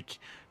enough to,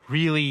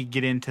 really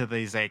get into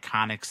these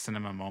iconic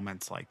cinema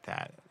moments like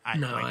that. I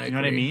you agree. Know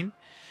what I mean?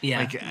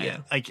 Yeah.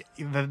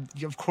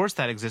 Of course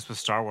that exists with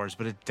Star Wars,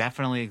 but it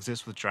definitely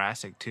exists with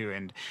Jurassic too.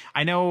 And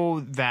I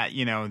know that,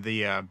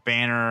 the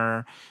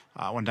banner,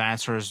 when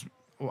dinosaurs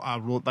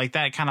ruled,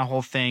 that kind of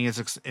whole thing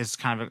is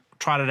kind of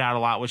trotted out a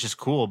lot, which is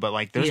cool.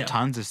 But there's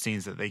tons of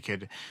scenes that they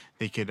could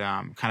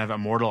kind of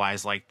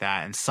immortalize like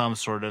that in some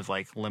sort of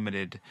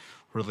limited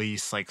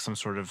release, some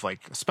sort of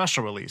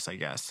special release, I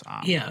guess.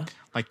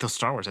 Like those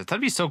Star Wars sets. That'd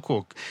be so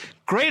cool.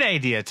 Great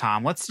idea,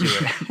 Tom. Let's do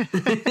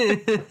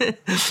it.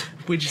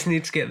 We just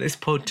need to get this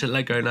pod to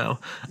Lego now.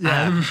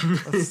 Yeah.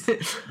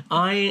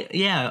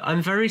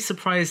 I'm very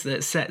surprised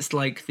that sets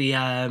like the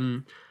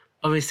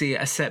obviously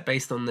a set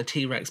based on the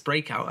T-Rex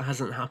breakout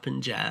hasn't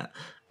happened yet.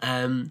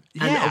 And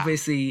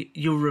obviously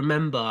you'll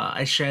remember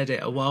I shared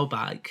it a while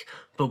back,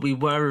 but we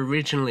were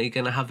originally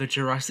going to have a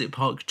Jurassic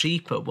Park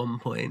Jeep at one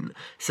point.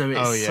 So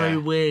it's so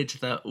weird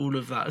that all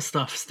of that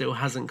stuff still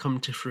hasn't come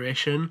to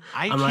fruition.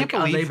 I'm like,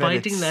 are they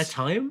biding their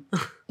time?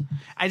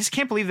 I just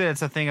can't believe that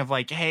it's a thing of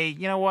hey,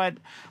 you know what?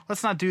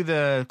 Let's not do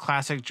the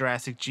classic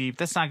Jurassic Jeep.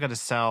 That's not going to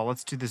sell.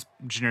 Let's do this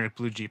generic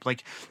blue Jeep.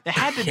 It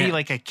had to be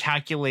a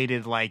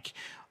calculated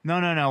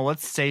no,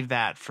 let's save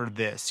that for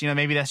this.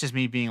 Maybe that's just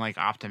me being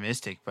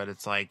optimistic, but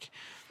it's I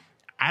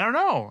don't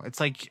know. It's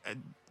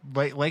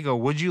Lego,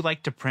 would you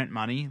like to print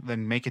money?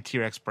 Then make a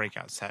T-Rex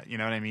breakout set. You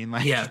know what I mean?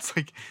 It's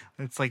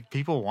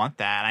people want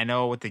that. I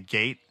know with the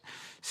gate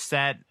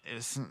set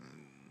is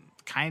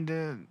kind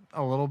of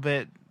a little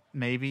bit,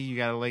 maybe you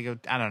got a Lego.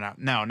 I don't know.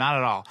 No, not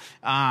at all.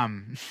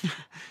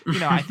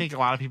 I think a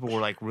lot of people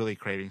were really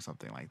craving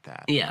something like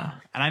that. Yeah.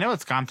 And I know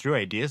it's gone through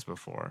ideas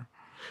before.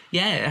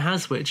 Yeah, it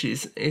has, which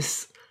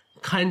is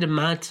kind of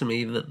mad to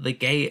me that the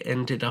gate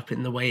ended up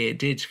in the way it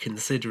did,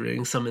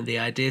 considering some of the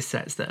idea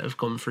sets that have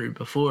gone through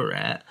before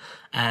it.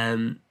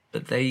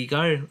 But there you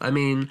go. I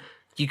mean,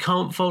 you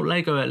can't fault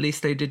Lego. At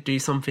least they did do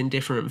something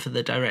different for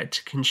the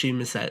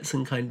direct-to-consumer sets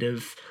and kind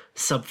of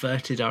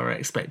subverted our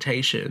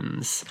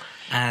expectations.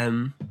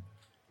 But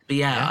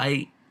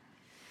I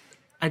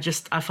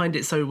find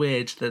it so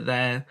weird that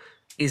there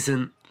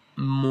isn't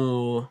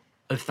more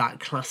of that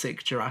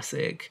classic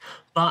Jurassic.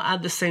 But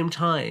at the same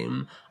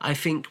time, I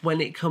think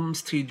when it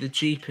comes to the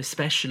Jeep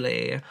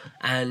especially,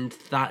 and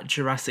that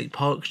Jurassic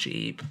Park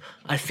Jeep,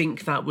 I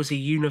think that was a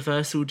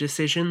universal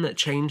decision that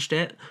changed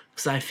it,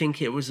 because I think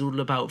it was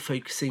all about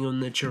focusing on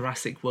the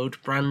Jurassic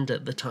World brand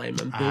at the time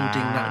and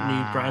building that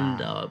new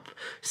brand up.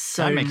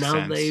 So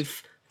now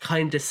sense.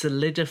 kind of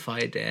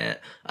solidified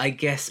it, I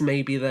guess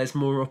maybe there's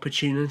more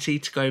opportunity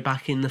to go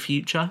back in the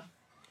future.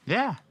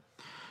 Yeah.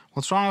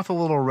 What's wrong with a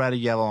little red,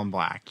 yellow, and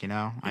black, you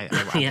know?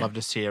 I'd love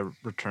to see a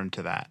return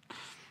to that.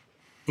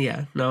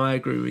 Yeah, no, I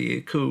agree with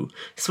you. Cool.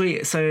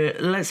 Sweet. So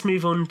let's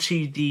move on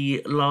to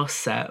the last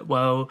set.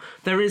 Well,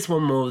 there is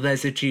one more.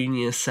 There's a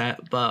junior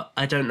set, but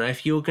I don't know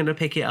if you're going to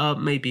pick it up,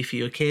 maybe for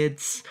your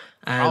kids.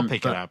 I'll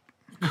pick it up.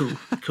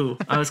 Cool.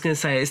 I was going to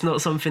say, it's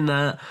not something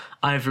that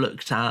I've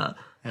looked at,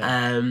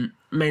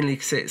 mainly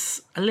because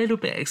it's a little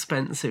bit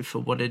expensive for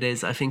what it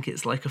is. I think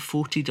it's like a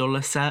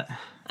 $40 set,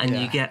 and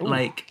you get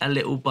like a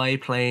little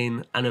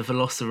biplane and a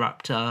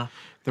Velociraptor.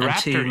 The and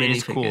Raptor two minifigures.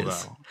 is cool,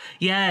 though.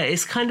 Yeah,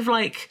 it's kind of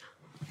like...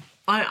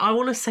 I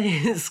want to say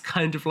it's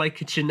kind of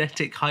like a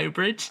genetic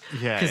hybrid.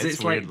 Yeah, because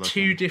it's like looking.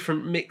 two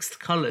different mixed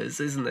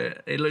colours, isn't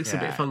it? It looks a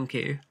bit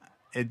funky.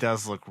 It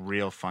does look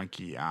real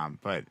funky,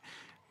 but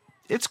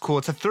it's cool.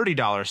 It's a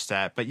 $30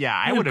 set, but yeah,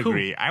 I would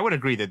agree. I would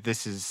agree that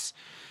this is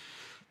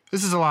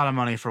a lot of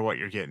money for what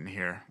you're getting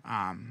here.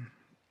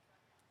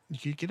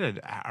 You get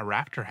a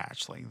raptor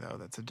hatchling though.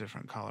 That's a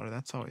different color.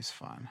 That's always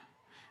fun.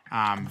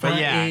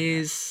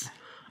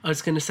 I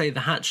was going to say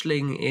the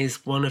hatchling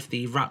is one of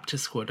the Raptor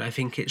squad. I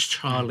think it's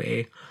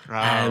Charlie.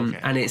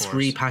 And it's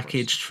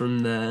repackaged from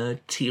the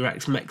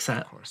T-Rex mech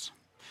set. Of course.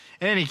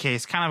 In any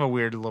case, kind of a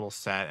weird little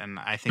set. And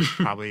I think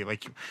probably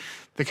like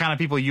the kind of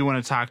people you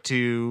want to talk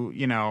to,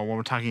 you know, when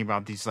we're talking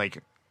about these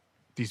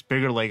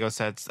bigger Lego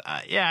sets.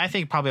 I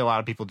think probably a lot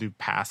of people do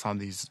pass on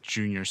these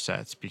junior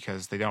sets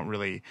because they're not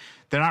really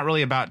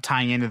about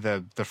tying into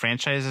the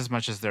franchise as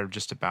much as they're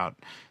just about,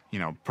 you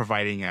know,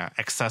 providing a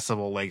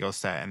accessible Lego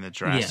set in the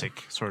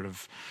Jurassic sort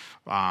of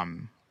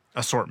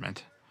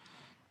assortment.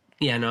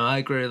 Yeah, no, I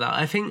agree with that.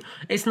 I think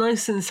it's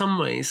nice in some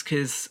ways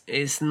because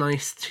it's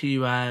nice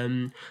to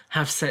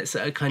have sets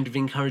that are kind of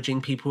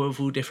encouraging people of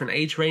all different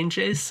age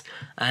ranges.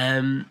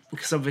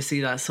 Because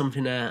obviously that's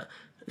something that,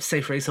 say,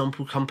 for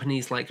example,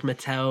 companies like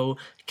Mattel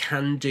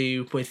can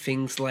do with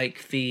things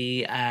like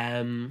the...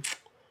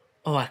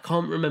 I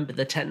can't remember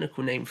the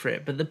technical name for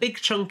it, but the big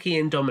chunky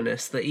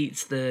Indominus that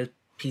eats the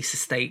piece of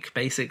steak,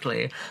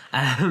 basically.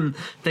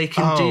 They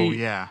can do...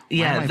 yeah.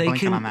 They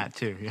can on that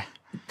too. Yeah.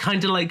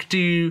 Kind of like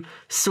do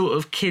sort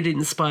of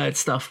kid-inspired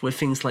stuff with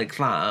things like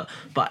that.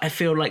 But I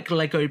feel like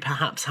Lego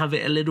perhaps have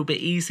it a little bit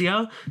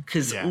easier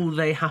because all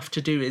they have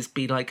to do is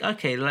be like,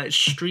 okay, let's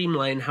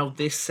streamline how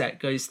this set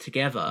goes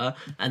together,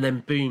 and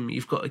then boom,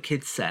 you've got a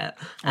kid set.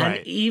 And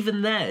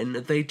even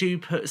then, they do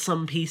put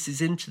some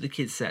pieces into the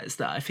kid sets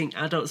that I think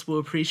adults will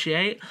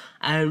appreciate.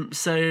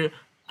 So...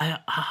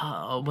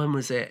 when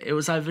was it? It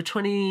was either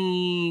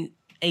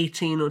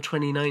 2018 or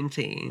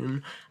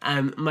 2019.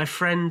 My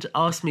friend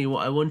asked me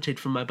what I wanted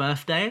for my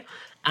birthday,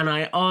 and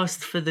I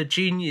asked for the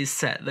juniors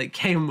set that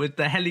came with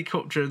the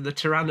helicopter and the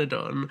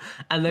pteranodon,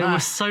 and they were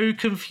so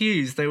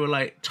confused. They were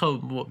like,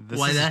 Tom,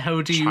 why the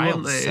hell do you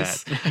want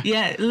this?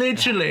 Yeah,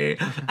 literally.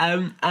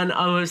 And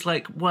I was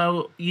like,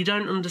 well, you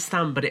don't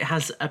understand, but it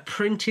has a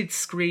printed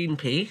screen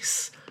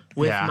piece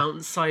with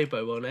Mount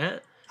Sibo on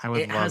it. I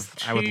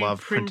would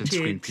love printed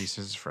screen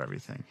pieces for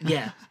everything.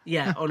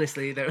 Yeah,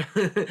 honestly,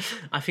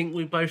 I think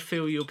we both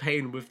feel your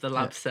pain with the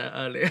lab set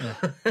earlier.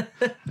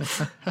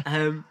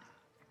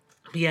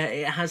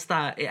 It has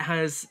that. It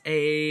has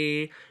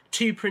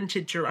two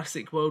printed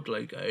Jurassic World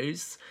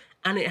logos,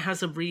 and it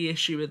has a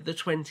reissue of the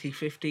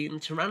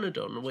 2015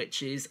 Pteranodon,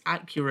 which is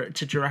accurate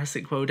to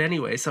Jurassic World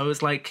anyway. So I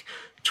was like,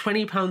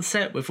 £20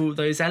 set with all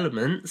those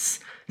elements.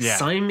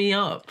 Sign me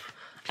up.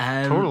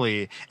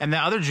 Totally. And the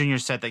other junior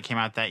set that came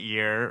out that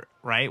year,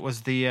 right,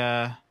 was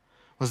the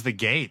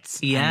Gates.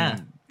 Yeah.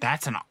 And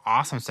that's an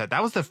awesome set.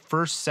 That was the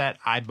first set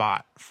I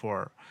bought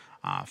for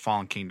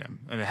Fallen Kingdom.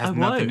 And it has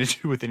nothing to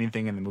do with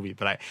anything in the movie,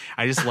 but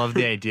I just love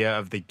the idea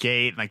of the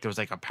gate. Like there was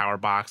like a power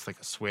box, like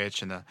a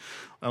switch, and a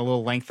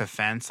little length of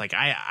fence. Like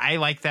I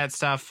like that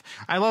stuff.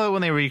 I love it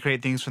when they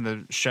recreate things from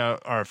the show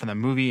or from the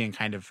movie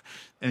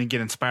and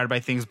get inspired by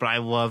things, but I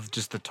love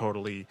just the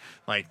totally,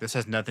 like, this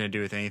has nothing to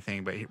do with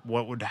anything, but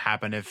what would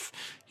happen if,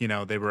 you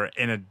know, they were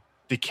in a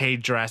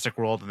decayed Jurassic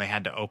World and they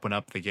had to open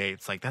up the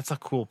gates. Like, that's a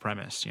cool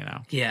premise, you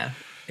know? Yeah,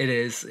 it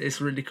is.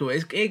 It's really cool.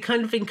 It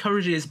kind of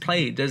encourages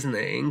play, doesn't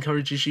it? It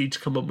encourages you to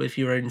come up with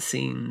your own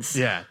scenes.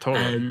 Yeah,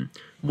 totally.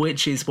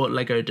 Which is what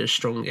Lego does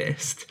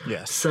strongest.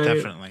 Yes,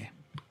 definitely.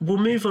 We'll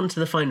move on to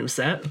the final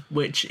set,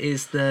 which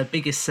is the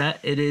biggest set.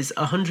 It is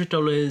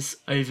 $100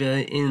 over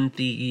in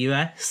the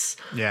US.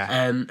 Yeah.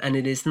 And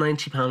it is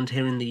 £90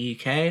 here in the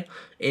UK.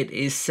 It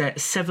is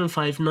set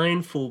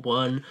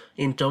 75941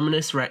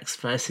 Indominus Rex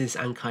versus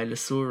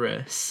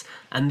Ankylosaurus.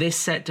 And this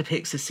set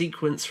depicts a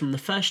sequence from the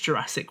first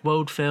Jurassic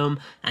World film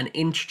and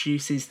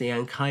introduces the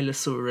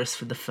Ankylosaurus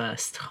for the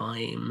first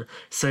time.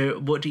 So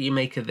what do you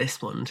make of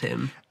this one,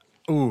 Tim?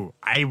 Ooh,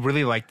 I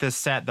really like this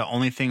set. The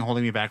only thing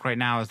holding me back right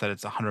now is that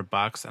it's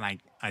 $100 and I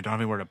don't have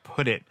anywhere to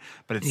put it,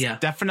 but it's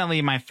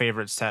definitely my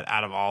favorite set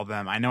out of all of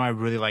them. I know I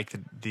really like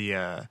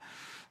the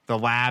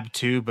lab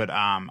too. But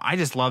I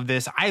just love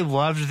this. I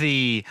loved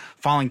the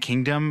Fallen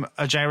Kingdom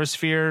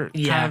gyrosphere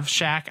kind of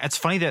shack. It's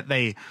funny that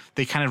they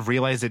kind of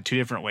realized it two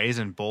different ways,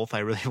 and both I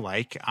really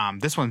like.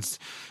 This one's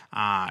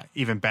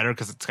even better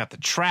because it's got the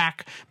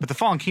track, but the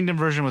Fallen Kingdom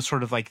version was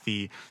sort of like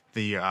the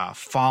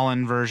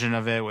fallen version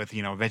of it with,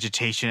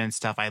 vegetation and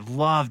stuff. I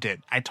loved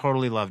it. I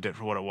totally loved it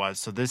for what it was.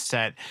 So this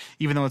set,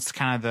 even though it's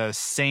kind of the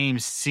same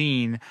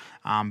scene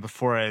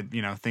before it,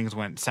 things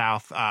went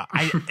south,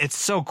 it's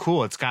so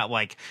cool. It's got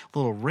like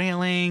little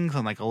railings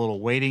and like a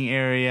little waiting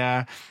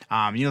area.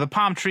 The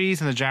palm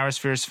trees and the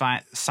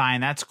gyrosphere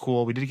sign, that's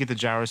cool. We did get the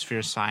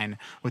gyrosphere sign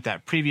with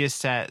that previous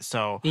set,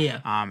 so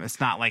it's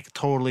not like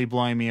totally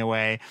blowing me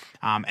away.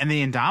 And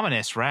the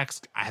Indominus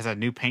Rex has a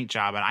new paint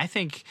job, and I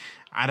think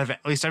out of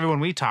at least everyone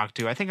we talked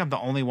to, I think I'm the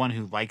only one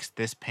who likes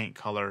this paint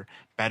color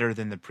better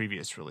than the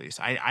previous release.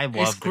 I love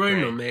it's the gray.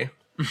 grown on me.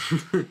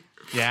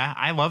 Yeah,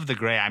 I love the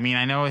gray. I mean,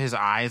 I know his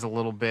eye is a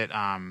little bit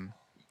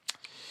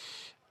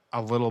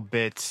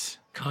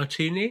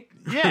cartoony.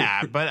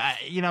 Yeah, but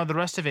the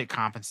rest of it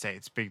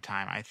compensates big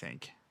time, I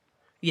think.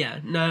 Yeah,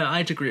 no,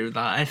 I'd agree with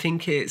that. I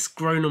think it's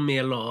grown on me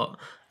a lot.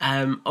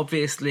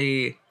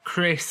 Obviously,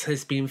 Chris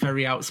has been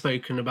very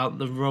outspoken about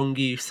the wrong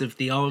use of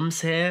the arms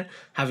here,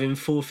 having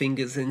 4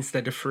 fingers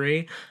instead of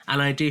 3,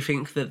 and I do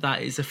think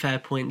that is a fair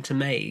point to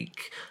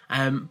make.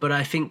 But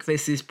I think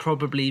this is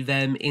probably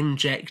them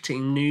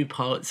injecting new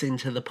parts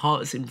into the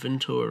parts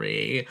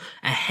inventory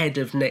ahead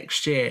of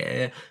next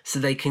year, so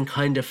they can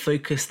kind of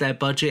focus their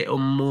budget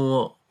on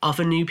more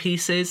other new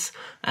pieces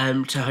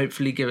to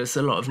hopefully give us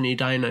a lot of new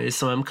dinos.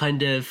 So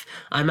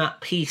I'm at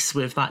peace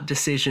with that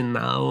decision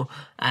now,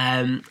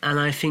 and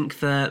I think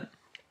that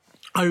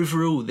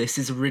overall this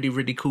is a really,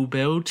 really cool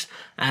build.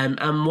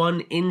 And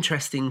one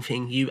interesting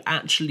thing, you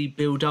actually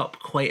build up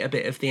quite a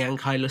bit of the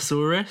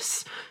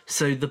Ankylosaurus,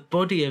 so the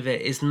body of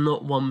it is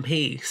not one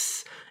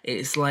piece.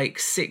 It's like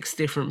 6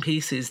 different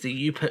pieces that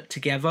you put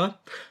together.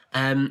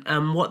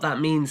 And what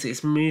that means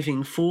is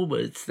moving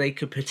forwards, they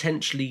could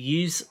potentially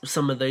use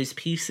some of those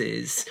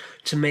pieces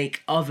to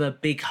make other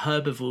big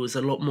herbivores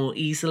a lot more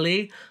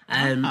easily.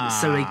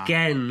 So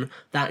again,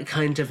 that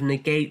kind of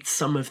negates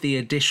some of the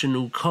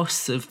additional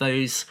costs of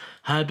those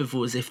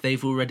herbivores if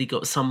they've already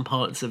got some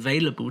parts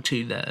available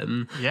to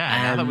them. Yeah,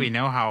 now that we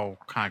know how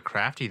kind of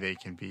crafty they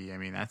can be, I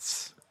mean,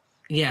 that's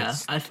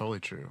totally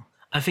true.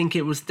 I think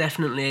it was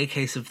definitely a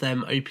case of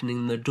them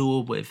opening the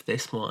door with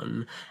this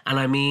one. And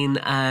I mean,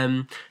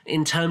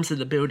 in terms of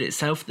the build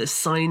itself, the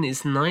sign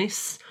is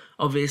nice.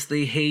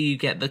 Obviously, here you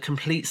get the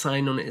complete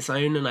sign on its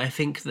own, and I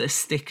think the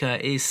sticker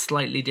is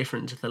slightly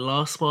different to the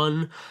last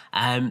one.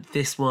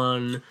 This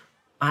one,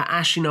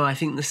 actually, no, I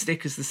think the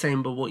sticker's the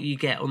same, but what you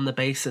get on the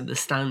base of the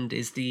stand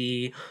is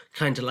the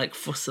kind of like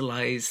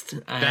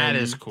fossilized that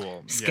is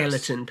cool.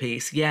 Skeleton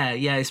piece. Yeah,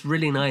 it's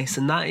really nice.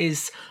 And that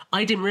is,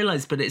 I didn't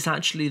realize, but it's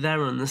actually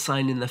there on the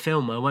sign in the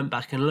film. I went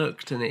back and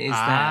looked, and it is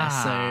there.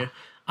 So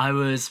I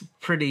was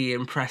pretty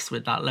impressed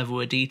with that level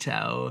of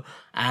detail.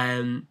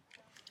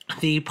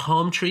 The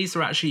palm trees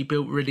are actually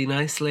built really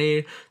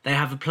nicely. They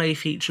have a play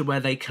feature where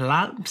they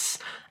collapse.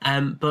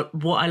 But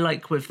what I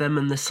like with them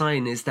and the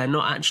sign is they're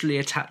not actually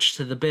attached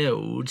to the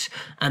build,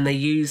 and they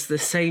use the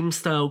same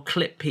style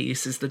clip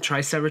piece as the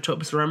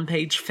Triceratops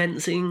Rampage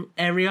fencing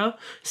area.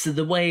 So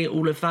the way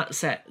all of that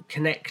set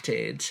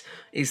connected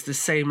is the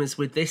same as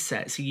with this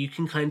set. So you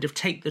can kind of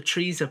take the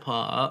trees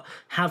apart,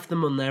 have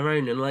them on their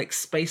own, and like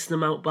space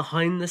them out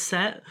behind the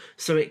set.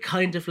 So it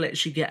kind of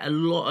lets you get a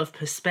lot of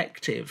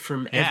perspective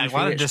from everything a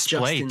lot of that's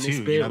display just in too.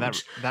 this build.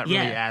 That really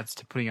adds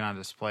to putting it on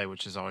display,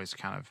 which is always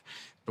kind of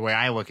the way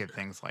I look at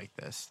things like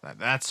this.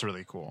 That's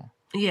really cool.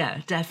 Yeah,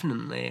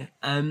 definitely.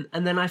 And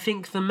then I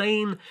think the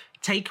main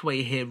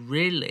takeaway here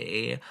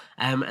really,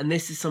 and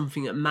this is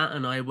something that Matt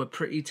and I were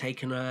pretty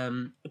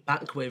taken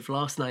back with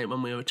last night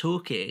when we were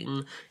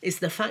talking, is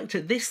the fact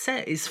that this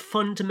set is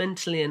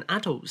fundamentally an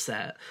adult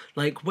set.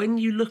 Like, when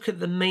you look at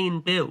the main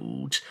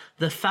build,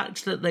 the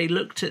fact that they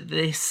looked at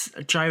this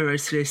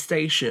gyrosphere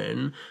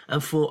station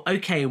and thought,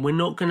 okay, we're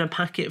not going to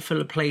pack it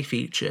full of play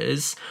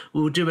features,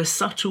 we'll do a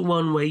subtle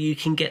one where you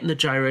can get the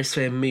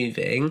gyrosphere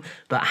moving,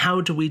 but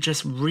how do we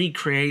just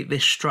recreate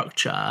this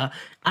structure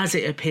as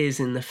it appears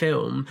in the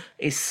film,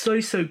 is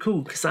so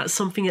cool, because that's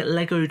something that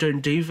Lego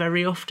don't do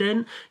very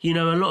often. You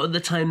know, a lot of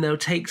the time they'll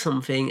take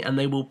something and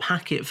they will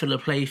pack it full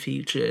of play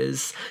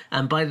features,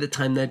 and by the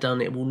time they're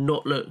done it will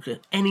not look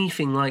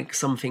anything like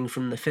something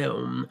from the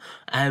film.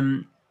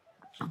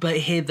 But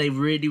here they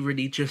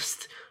really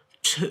just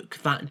took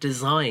that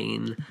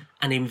design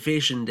and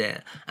envisioned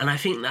it, and I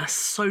think that's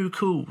so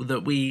cool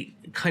that we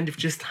kind of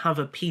just have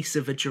a piece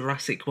of a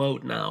Jurassic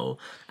World now,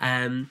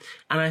 and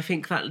I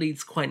think that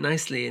leads quite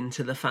nicely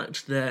into the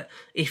fact that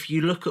if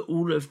you look at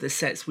all of the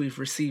sets we've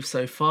received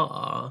so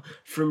far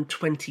from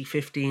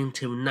 2015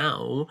 till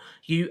now,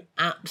 you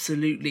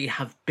absolutely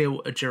have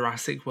built a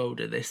Jurassic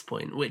World at this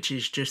point, which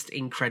is just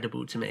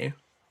incredible to me.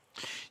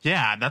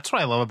 Yeah, that's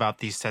what I love about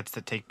these sets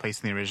that take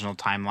place in the original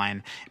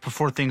timeline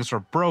before things were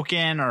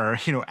broken or,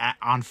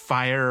 on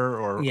fire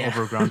or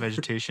overgrown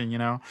vegetation,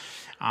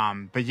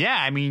 But yeah,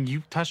 I mean,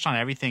 you touched on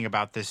everything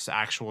about this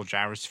actual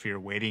gyrosphere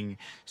waiting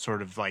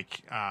sort of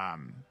like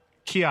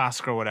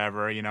kiosk or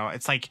whatever,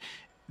 It's like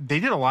they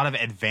did a lot of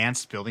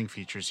advanced building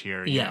features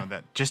here,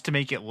 that just to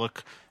make it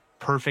look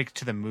perfect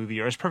to the movie,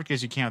 or as perfect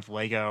as you can with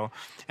Lego.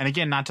 And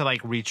again, not to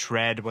like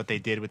retread what they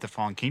did with the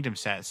Fallen Kingdom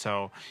set.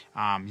 So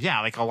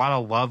like a lot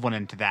of love went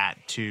into that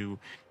to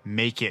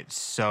make it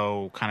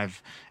so kind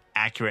of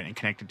accurate and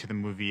connected to the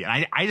movie.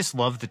 And I just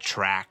love the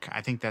track.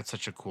 I think that's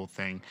such a cool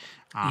thing.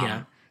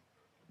 If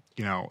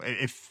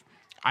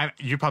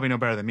you probably know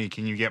better than me,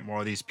 can you get more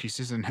of these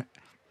pieces and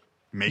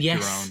make your own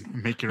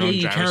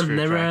you gyrosphere can.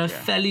 They're track? a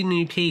fairly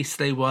new piece.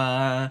 They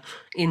were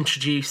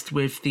introduced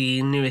with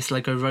the newest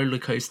Lego roller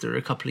coaster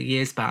a couple of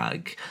years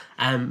back,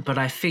 but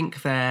I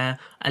think they're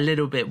a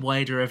little bit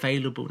wider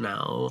available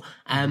now.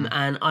 And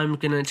I'm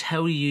going to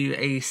tell you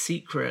a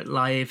secret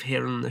live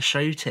here on the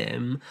show,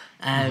 Tim.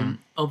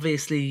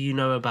 Obviously, you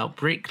know about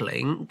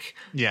Bricklink.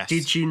 Yes.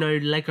 Did you know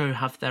Lego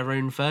have their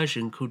own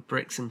version called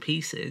Bricks and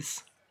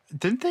Pieces?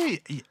 Didn't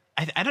they?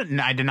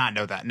 I did not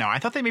know that. No, I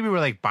thought they maybe were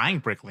like buying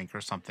Bricklink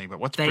or something.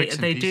 But what's Bricks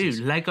and Pieces?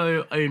 They do.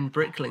 Lego own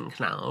Bricklink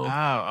now.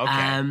 Oh,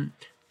 okay.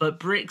 But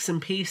Bricks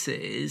and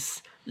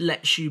Pieces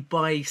lets you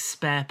buy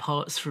spare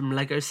parts from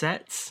Lego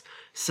sets.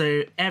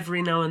 So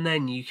every now and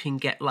then you can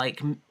get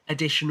like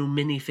additional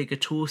minifigure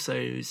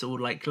torsos or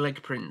like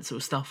leg prints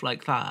or stuff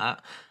like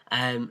that.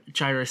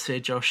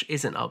 Gyrosphere Josh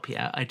isn't up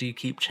yet. I do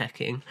keep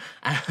checking.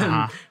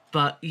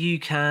 But you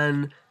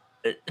can...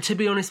 To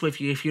be honest with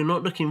you, if you're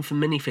not looking for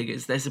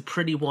minifigures, there's a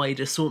pretty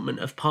wide assortment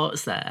of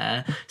parts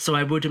there. So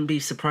I wouldn't be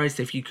surprised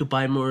if you could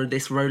buy more of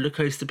this roller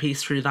coaster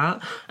piece through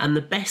that. And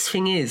the best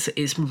thing is,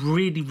 it's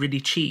really,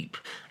 really cheap.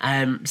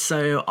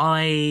 So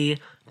I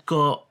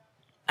got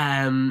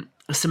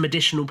some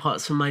additional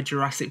parts for my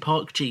Jurassic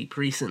Park Jeep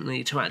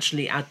recently to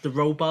actually add the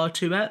roll bar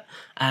to it.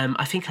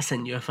 I think I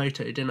sent you a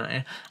photo, didn't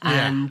I?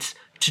 And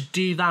to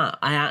do that,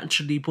 I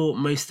actually bought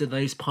most of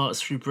those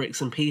parts through Bricks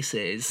and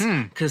Pieces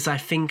because I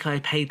think I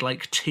paid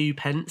like 2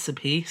 pence a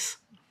piece.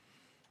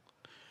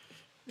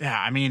 Yeah,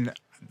 I mean,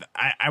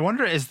 I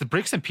wonder, is the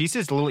Bricks and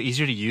Pieces a little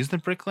easier to use than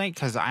Bricklink?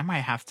 Because I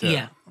might have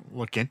to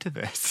look into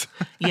this.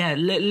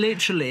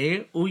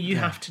 Literally, all you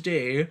have to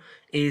do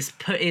is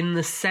put in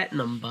the set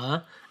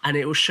number and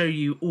it will show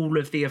you all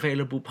of the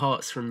available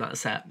parts from that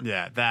set.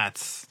 Yeah,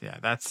 that's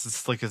as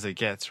slick as it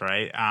gets,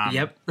 right?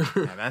 Yep.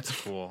 Yeah, that's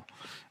cool.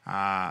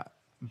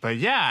 But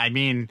yeah, I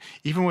mean,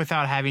 even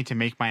without having to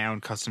make my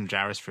own custom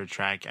gyrosphere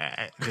track,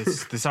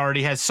 this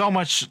already has so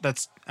much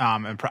that's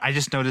I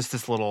just noticed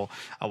this little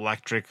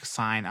electric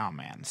sign. Oh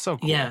man, so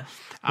cool. Yeah.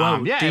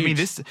 Well, dude. I mean,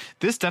 this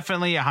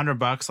definitely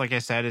 $100. Like I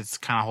said, it's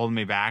kind of holding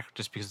me back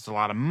just because it's a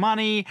lot of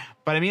money.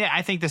 But I mean,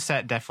 I think the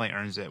set definitely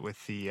earns it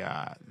with the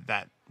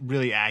that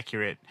really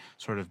accurate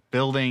sort of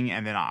building,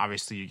 and then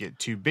obviously you get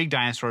 2 big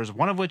dinosaurs,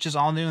 one of which is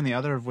all new, and the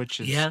other of which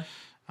is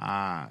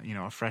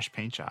a fresh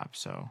paint job.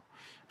 So.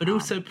 But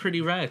also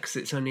pretty rare because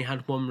it's only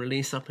had one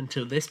release up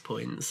until this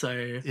point.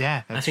 So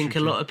yeah, I think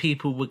a lot of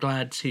people were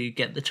glad to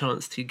get the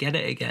chance to get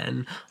it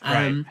again.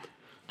 Right.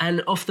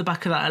 And off the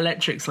back of that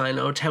electric sign,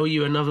 I'll tell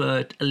you a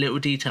little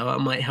detail that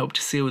might help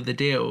to seal the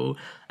deal.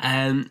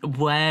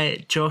 Where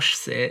Josh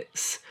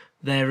sits,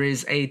 there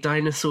is a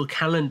dinosaur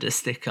calendar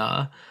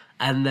sticker.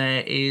 And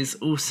there is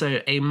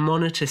also a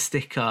monitor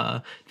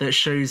sticker that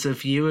shows a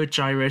view of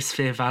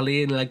Gyrosphere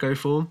Valley in Lego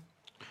form.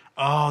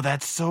 Oh,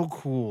 that's so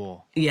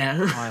cool. Yeah.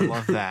 Oh, I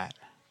love that.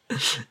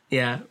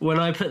 Yeah. When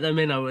I put them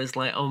in, I was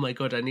like, oh my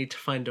God, I need to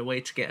find a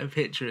way to get a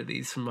picture of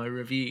these for my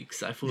review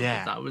because I thought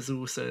that was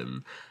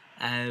awesome.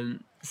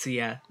 So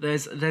yeah,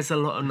 there's a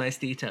lot of nice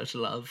detail to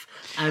love.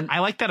 I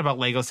like that about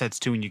Lego sets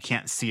too, when you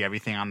can't see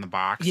everything on the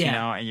box,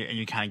 and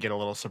you kind of get a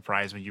little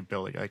surprised when you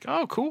build it. You're like,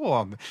 oh,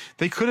 cool.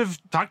 They could have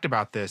talked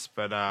about this,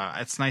 but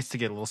it's nice to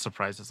get little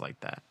surprises like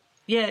that.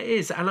 Yeah, it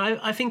is. And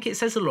I think it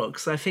says a lot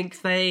because I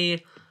think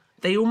they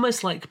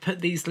almost like put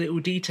these little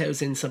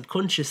details in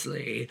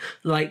subconsciously.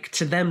 Like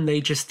to them, they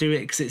just do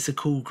it because it's a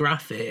cool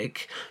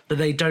graphic, but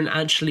they don't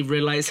actually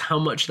realize how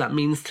much that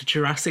means to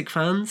Jurassic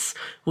fans,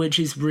 which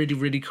is really,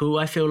 really cool.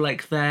 I feel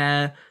like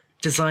their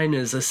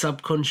designers are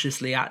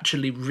subconsciously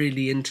actually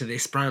really into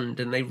this brand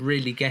and they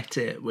really get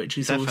it, which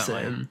is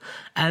awesome.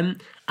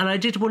 And I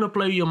did want to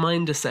blow your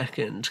mind a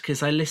second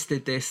because I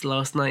listed this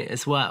last night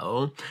as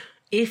well.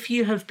 If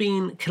you have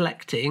been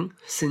collecting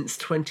since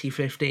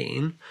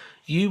 2015,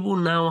 you will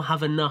now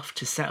have enough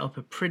to set up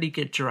a pretty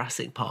good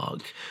Jurassic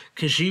Park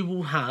because you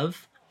will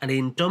have an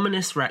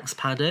Indominus Rex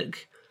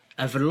paddock,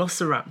 a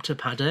Velociraptor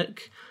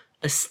paddock,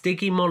 a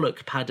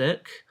Stygimoloch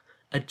paddock,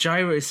 a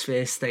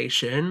Gyrosphere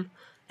station,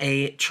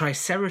 a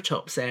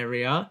Triceratops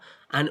area,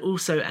 and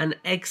also an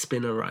egg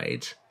spinner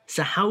ride.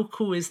 So how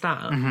cool is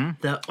that?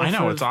 I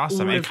know, it's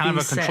awesome. And kind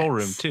of a control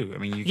room sets, too. I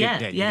mean, you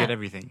get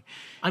everything.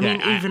 I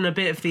mean, even a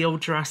bit of the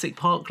old Jurassic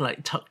Park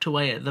like tucked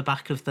away at the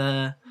back of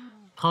the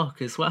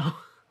park as well.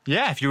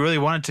 Yeah, if you really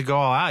wanted to go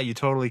all out, you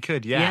totally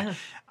could. Yeah.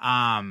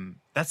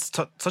 That's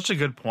such a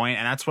good point,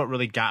 and that's what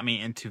really got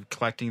me into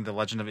collecting the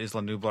Legend of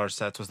Isla Nublar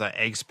sets was that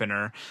egg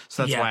spinner.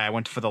 So that's why I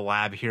went for the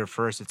lab here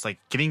first. It's like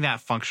getting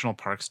that functional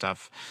park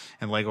stuff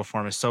in Lego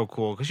form is so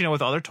cool because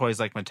with other toys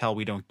like Mattel,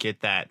 we don't get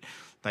that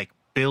like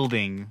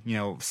building,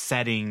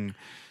 setting,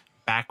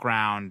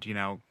 background.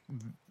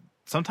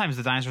 Sometimes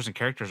the dinosaurs and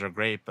characters are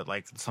great, but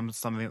like some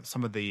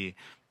of the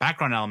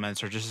background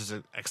elements are just as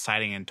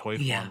exciting in toy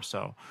form.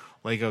 So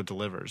Lego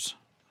delivers.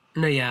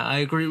 No, yeah, I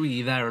agree with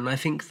you there. And I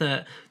think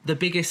that the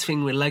biggest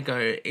thing with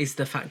Lego is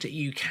the fact that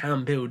you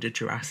can build a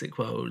Jurassic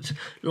World.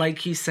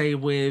 Like you say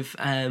with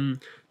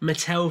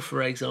Mattel,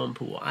 for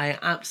example, I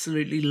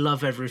absolutely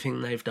love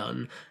everything they've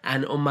done.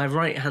 And on my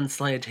right-hand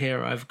side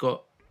here, I've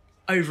got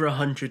over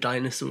 100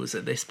 dinosaurs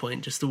at this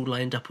point, just all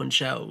lined up on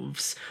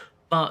shelves.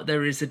 But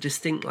there is a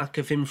distinct lack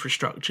of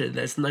infrastructure.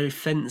 There's no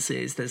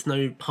fences, there's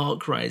no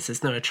park rides,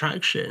 there's no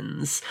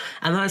attractions.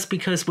 And that's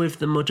because with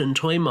the modern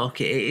toy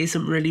market, it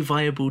isn't really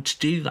viable to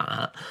do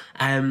that.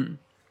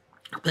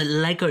 But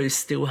Legos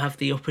still have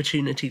the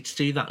opportunity to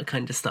do that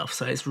kind of stuff.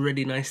 So it's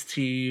really nice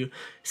to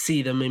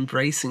see them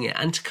embracing it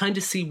and to kind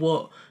of see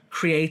what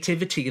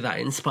creativity that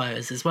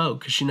inspires as well.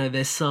 Because,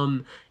 there's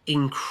some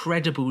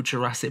incredible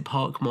Jurassic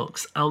Park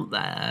mocks out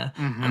there.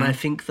 Mm-hmm. And I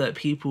think that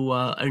people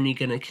are only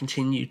going to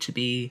continue to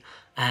be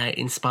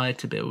inspired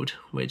to build,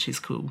 which is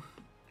cool.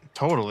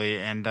 Totally.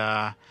 And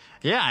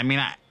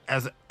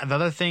as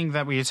another thing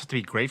that we just have to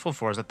be grateful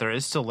for is that there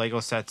is still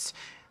Lego sets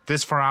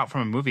this far out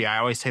from a movie. I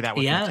always say that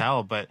with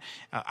Mattel, but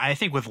I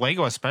think with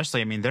Lego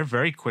especially, they're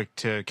very quick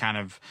to kind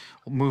of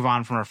move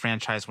on from a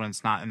franchise when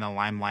it's not in the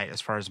limelight as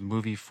far as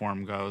movie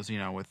form goes,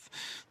 with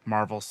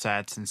Marvel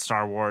sets and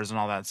Star Wars and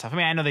all that stuff.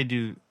 I know they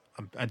do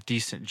a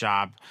decent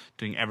job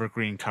doing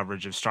evergreen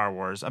coverage of Star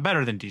Wars, a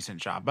better than decent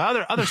job.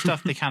 But other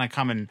stuff they kind of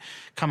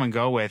come and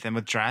go with. And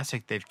with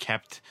Jurassic, they've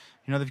kept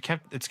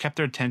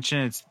their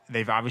attention.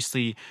 They've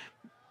obviously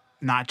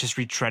not just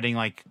retreading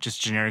like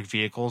just generic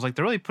vehicles. Like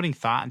they're really putting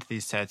thought into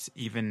these sets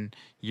even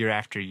year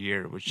after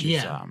year, which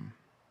is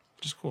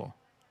just cool.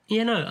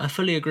 Yeah, no, I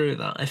fully agree with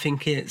that. I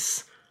think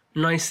it's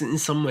nice in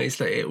some ways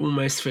that it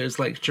almost feels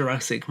like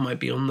Jurassic might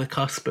be on the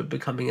cusp of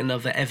becoming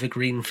another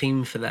evergreen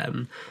theme for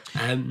them,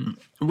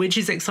 which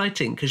is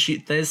exciting because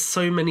there's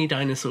so many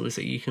dinosaurs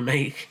that you can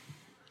make.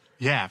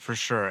 Yeah, for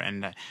sure.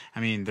 And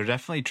they're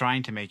definitely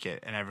trying to make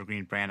it an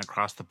evergreen brand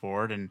across the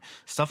board, and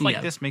stuff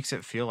like this makes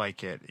it feel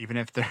like it, even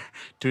if they're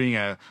doing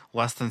a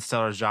less than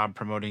stellar job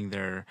promoting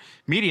their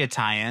media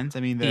tie-ins.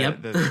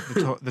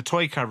 The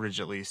toy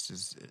coverage at least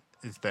is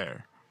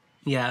there.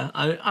 Yeah,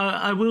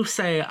 I will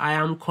say I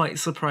am quite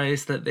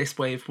surprised that this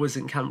wave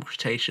wasn't Camp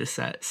Cretaceous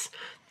sets.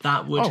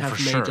 That would have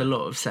made a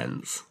lot of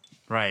sense.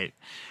 Right.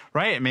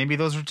 Maybe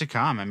those are to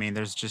come.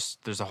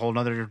 There's a whole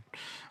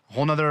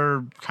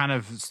nother kind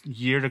of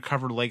year to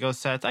cover Lego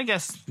sets. I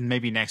guess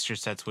maybe next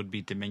year's sets would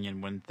be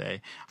Dominion, wouldn't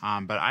they?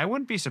 But I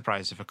wouldn't be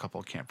surprised if a couple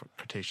of Camp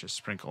Cretaceous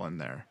sprinkle in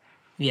there.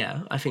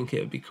 Yeah, I think it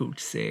would be cool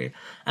to see.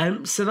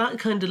 So that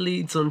kind of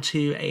leads on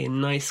to a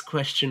nice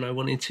question I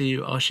wanted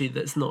to ask you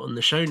that's not on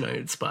the show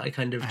notes, but I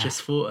kind of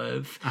just thought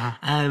of.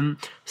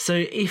 So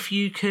if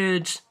you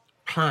could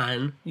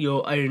plan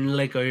your own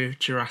Lego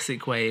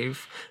Jurassic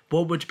Wave,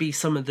 what would be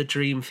some of the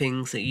dream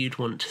things that you'd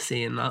want to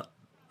see in that?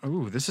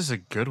 Ooh, this is a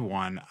good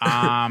one.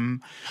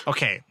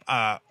 Okay,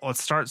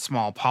 let's start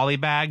small.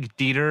 Polybag,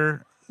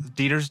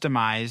 Dieter's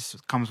Demise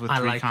comes with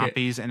 3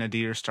 copies and a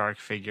Dieter Stark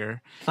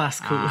figure. That's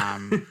cool.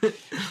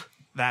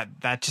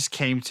 That just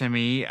came to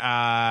me.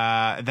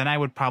 Then I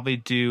would probably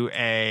do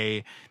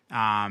a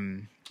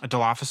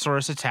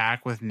Dilophosaurus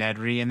attack with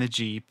Nedry and the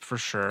Jeep for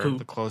sure. Cool.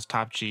 The closed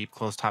top Jeep.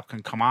 Closed top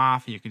can come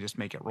off, and you can just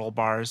make it roll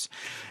bars.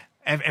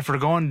 If we're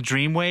going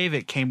Dreamwave,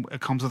 it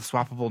comes with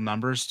swappable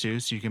numbers too,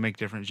 so you can make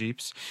different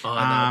Jeeps. Oh,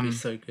 that would be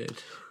so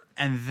good.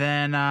 And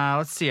then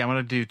let's see, I'm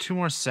gonna do 2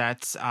 more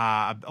sets.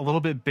 A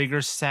little bit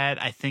bigger set.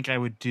 I think I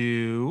would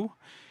do.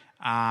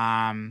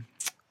 I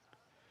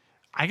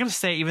gotta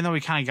say, even though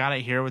we kind of got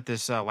it here with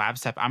this lab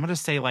step, I'm gonna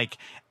say like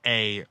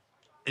a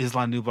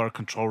Isla Nublar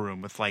control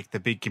room with like the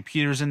big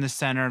computers in the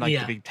center, like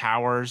the big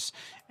towers,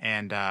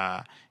 and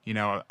a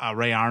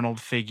Ray Arnold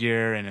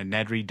figure and a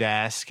Nedry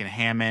desk and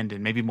Hammond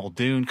and maybe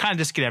Muldoon. Kind of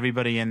just get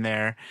everybody in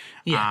there.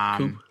 Yeah,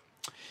 cool.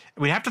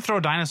 We'd have to throw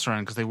a dinosaur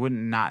in because they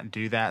wouldn't not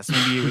do that. So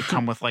maybe it would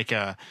come with like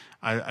a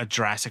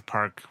Jurassic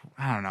Park.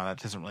 I don't know. That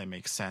doesn't really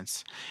make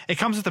sense. It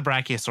comes with the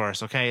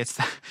Brachiosaurus. Okay, it's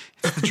the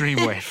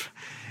Dreamwave.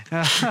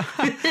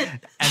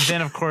 And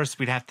then, of course,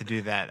 we'd have to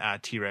do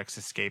that T-Rex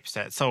escape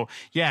set. So,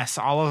 yes,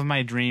 all of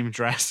my dream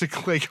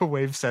Jurassic Lego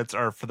Wave sets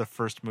are for the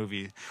first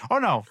movie. Oh,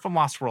 no, from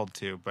Lost World,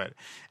 too. But,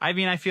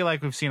 I feel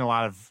like we've seen a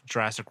lot of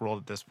Jurassic World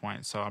at this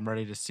point, so I'm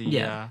ready to see,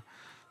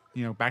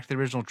 back to the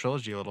original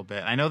trilogy a little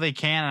bit. I know they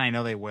can, and I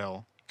know they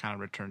will kind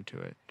of return to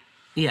it.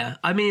 Yeah,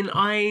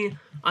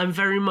 I'm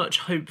very much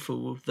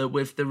hopeful that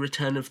with the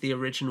return of the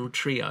original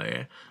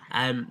trio,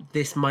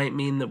 this might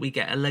mean that we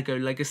get a Lego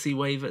Legacy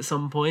Wave at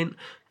some point.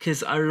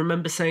 Because I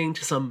remember saying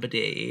to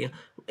somebody,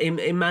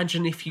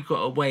 imagine if you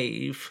got a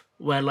wave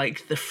where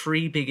like the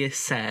 3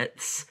 biggest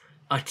sets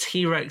are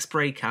T-Rex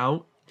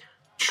Breakout,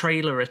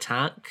 Trailer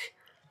Attack,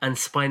 and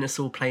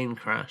Spinosaur plane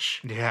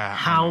crash. Yeah.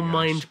 How oh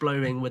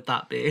mind-blowing would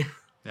that be?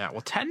 Yeah,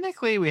 well,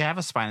 technically, we have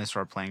a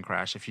Spinosaur plane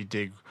crash if you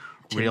dig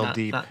real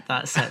deep.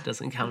 That set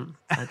doesn't count.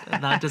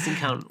 That doesn't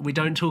count. We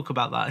don't talk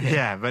about that here.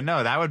 Yeah, but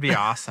no, that would be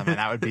awesome, and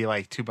that would be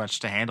like too much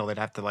to handle. They'd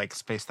have to like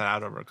space that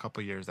out over a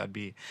couple years. That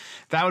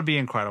would be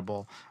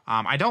incredible.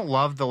 I don't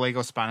love the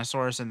Lego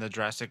Spinosaurus in the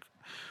Jurassic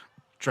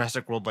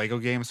World Lego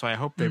game, so I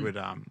hope they would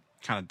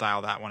kind of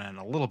dial that one in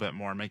a little bit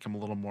more, make him a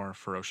little more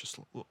ferocious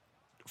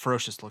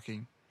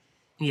looking.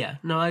 Yeah,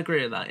 no, I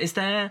agree with that. Is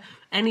there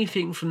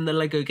anything from the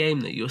Lego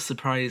game that you're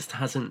surprised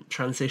hasn't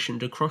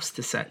transitioned across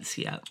to sets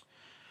yet?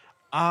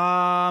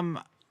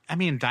 I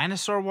mean,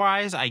 dinosaur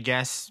wise, I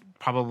guess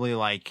probably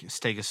like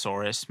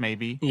Stegosaurus,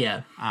 maybe.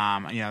 Yeah.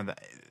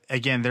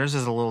 Again, theirs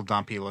is a little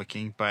dumpy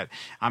looking, but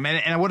and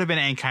it would have been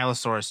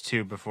Ankylosaurus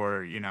too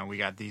before we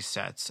got these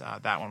sets.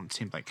 That one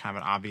seemed like kind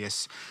of an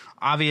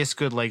obvious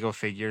good Lego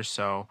figure.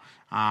 So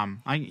I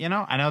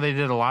know they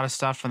did a lot of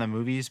stuff from the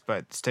movies,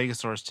 but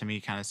Stegosaurus to me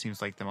kind of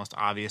seems like the most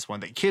obvious one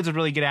that kids would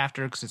really get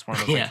after because it's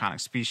one of those iconic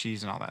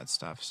species and all that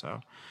stuff.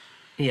 So.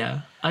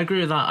 Yeah, I agree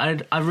with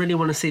that. I really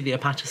want to see the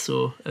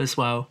Apatosaur as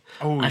well.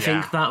 I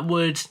think that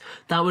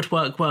would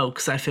work well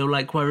because I feel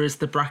like whereas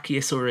the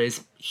Brachiosaur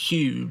is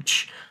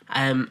huge,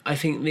 I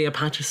think the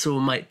Apatosaur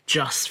might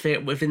just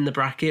fit within the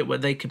bracket where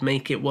they could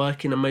make it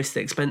work in a most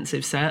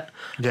expensive set.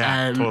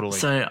 Yeah, totally.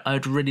 So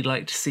I'd really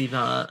like to see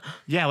that.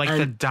 Yeah, like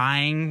the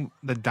dying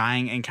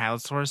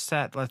Ankylosaurus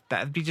set.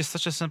 That'd be just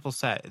such a simple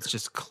set. It's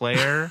just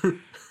Claire.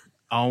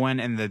 Owen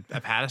and the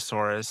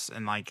Apatosaurus,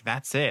 and like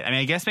that's it. I mean,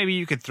 I guess maybe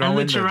you could throw in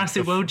the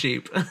Jurassic World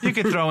Jeep. You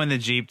could throw in the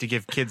Jeep to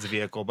give kids a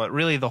vehicle, but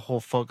really the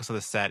whole focus of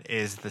the set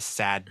is the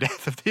sad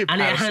death of the Apatosaurus.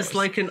 And it has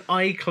like an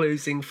eye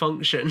closing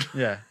function.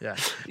 Yeah.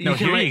 You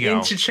can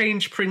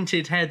interchange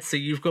printed heads, so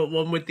you've got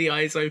one with the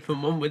eyes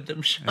open, one with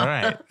them shut. All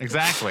right,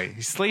 exactly.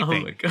 He's sleeping.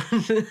 Oh my god.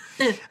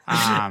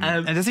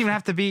 It doesn't even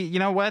have to be. You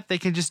know what? They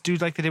can just do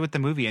like they did with the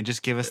movie and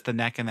just give us the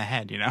neck and the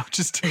head.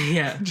 Just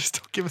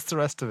don't give us the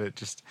rest of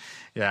it.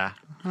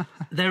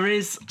 There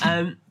is,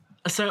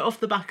 so off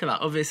the back of that,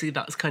 obviously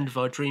that's kind of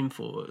our dream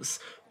for us.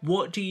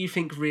 What do you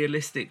think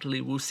realistically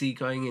we'll see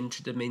going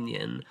into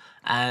Dominion?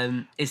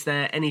 Is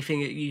there anything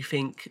that you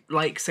think,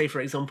 like say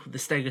for example the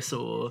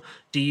Stegosaur,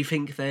 do you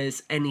think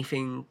there's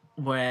anything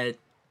where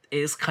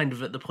it's kind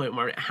of at the point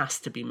where it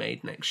has to be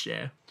made next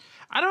year?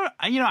 I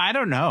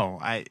don't know.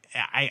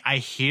 I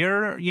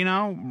hear,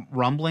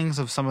 rumblings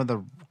of some of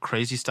the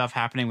crazy stuff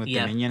happening with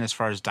Dominion as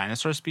far as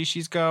dinosaur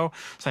species go.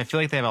 So I feel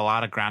like they have a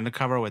lot of ground to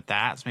cover with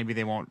that. So maybe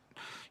they won't,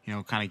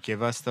 kind of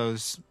give us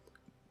those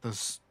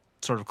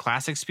sort of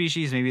classic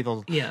species. Maybe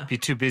they'll be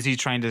too busy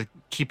trying to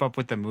keep up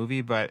with the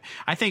movie. But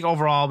I think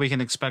overall we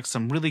can expect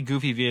some really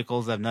goofy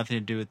vehicles that have nothing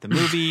to do with the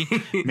movie.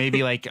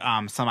 Maybe like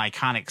some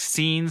iconic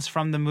scenes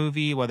from the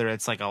movie, whether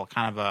it's like a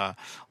kind of a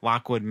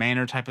Lockwood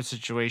Manor type of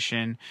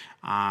situation.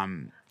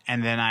 And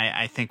then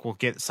I think we'll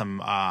get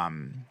some. I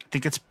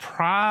think it's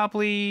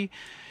probably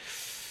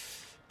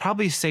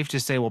safe to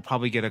say we'll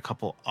probably get a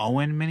couple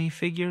Owen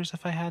minifigures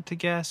if I had to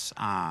guess.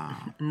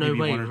 No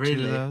way, one or really?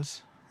 two of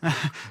those.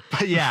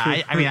 But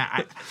yeah,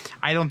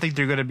 I don't think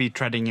they're going to be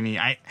treading any.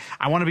 I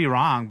want to be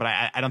wrong, but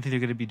I don't think they're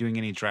going to be doing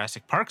any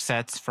Jurassic Park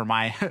sets for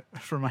my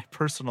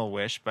personal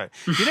wish. But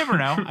you never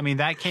know. I mean,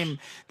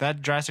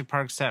 that Jurassic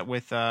Park set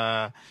with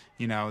the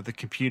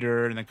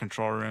computer and the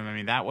control room. I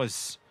mean,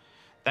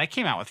 that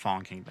came out with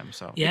Fallen Kingdom.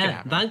 So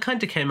yeah, that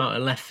kind of came out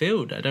of left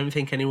field. I don't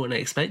think anyone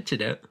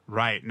expected it.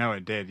 Right? No,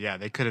 it did. Yeah,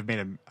 they could have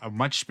made a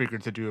much bigger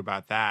to do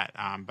about that.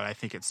 But I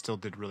think it still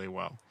did really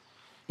well.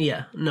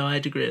 Yeah, no,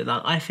 I'd agree with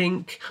that. I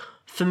think,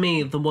 for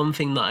me, the one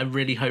thing that I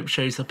really hope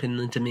shows up in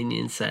the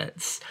Dominion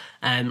sets,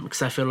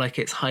 because I feel like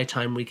it's high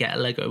time we get a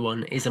Lego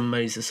one, is a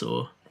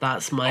Mosasaur.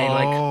 That's my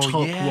top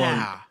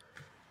one.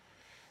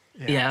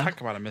 Yeah, talk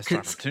about a missed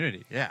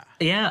opportunity. Yeah.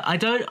 Yeah, I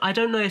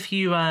don't know if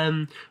you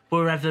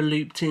were ever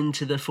looped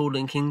into the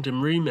Fallen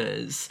Kingdom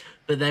rumors,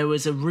 but there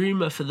was a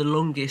rumor for the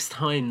longest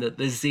time that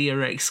the Zia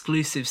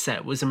exclusive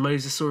set was a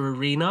Mosasaur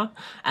Arena,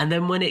 and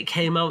then when it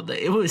came out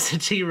that it was a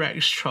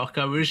T-Rex truck,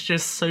 I was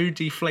just so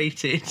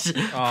deflated for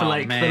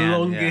the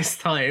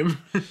longest time.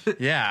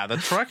 Yeah, the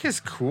truck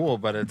is cool,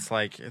 but it's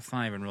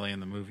not even really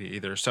in the movie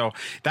either. So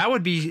that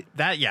would be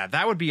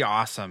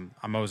awesome,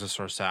 a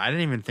Mosasaur set. I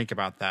didn't even think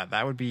about that.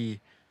 That would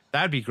be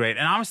great.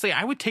 And honestly,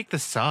 I would take the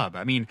sub.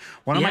 I mean,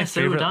 one of my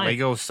favorite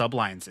Lego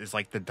sublines is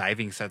like the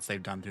diving sets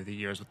they've done through the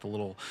years with the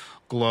little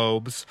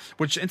globes,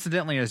 which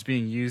incidentally is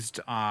being used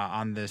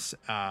on this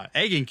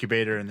egg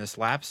incubator in this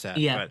lab set.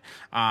 Yeah. But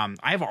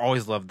I've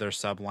always loved their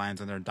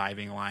sublines and their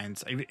diving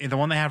lines. The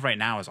one they have right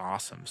now is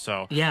awesome.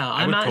 So yeah,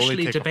 I'm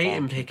actually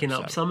debating picking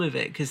up some of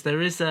it because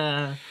there is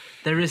a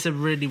there is a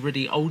really,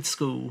 really old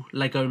school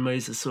Lego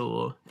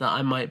Mosasaur that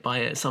I might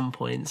buy at some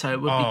point. So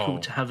it would be cool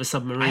to have a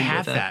submarine. I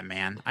have with that,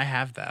 man. I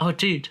have that. Oh,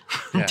 dude.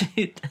 Yeah.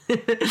 Dude.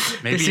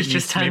 Maybe this is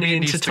just turning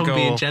into Tom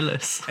being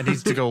jealous. It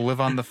needs to go live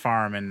on the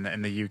farm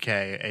in the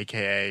UK,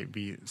 aka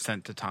be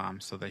sent to Tom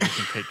so that he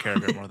can take care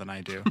of it more than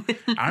I do.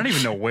 I don't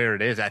even know where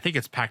it is. I think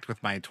it's packed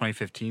with my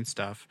 2015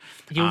 stuff.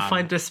 You'll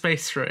find a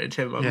space for it,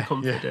 Tim. I'm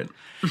confident.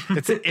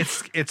 Yeah.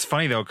 It's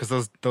funny though,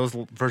 because those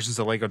versions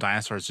of Lego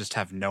dinosaurs just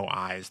have no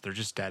eyes. They're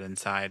just dead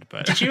inside.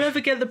 But did you ever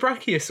get the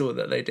Brachiosaur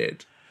that they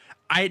did?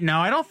 No,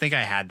 I don't think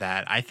I had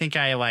that. I think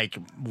I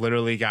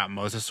literally got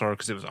Mosasaur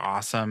because it was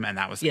awesome, and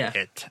that was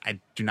it. I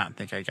do not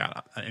think I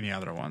got any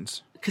other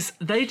ones. Because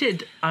they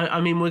did, I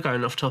mean, we're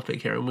going off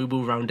topic here and we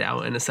will round it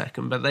out in a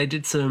second, but they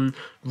did some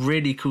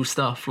really cool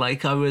stuff.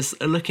 Like, I was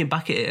looking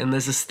back at it and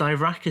there's a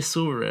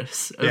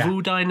Styracosaurus of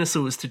all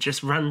dinosaurs to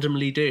just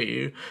randomly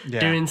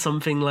doing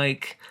something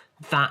like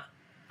that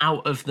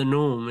out of the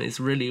norm is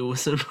really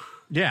awesome.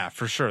 Yeah,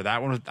 for sure.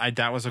 That one,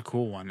 that was a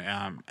cool one.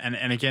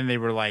 And again, they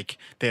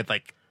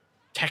had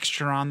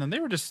texture on them. They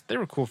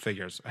were cool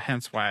figures.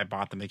 Hence why I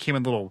bought them. They came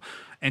in little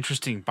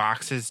interesting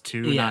boxes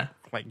too. Yeah. Not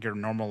like your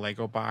normal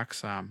Lego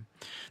box.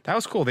 That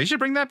was cool. They should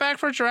bring that back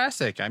for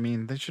Jurassic. I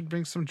mean, they should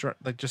bring some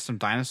just some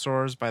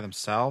dinosaurs by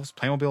themselves.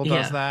 Playmobil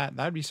does that.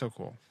 That would be so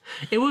cool.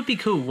 It would be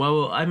cool.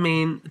 Well, I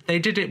mean, they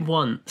did it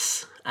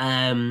once.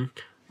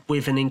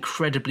 With an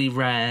incredibly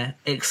rare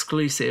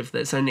exclusive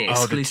that's only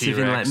exclusive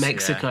in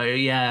Mexico,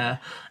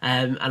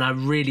 and I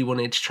really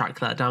wanted to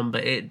track that down,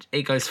 but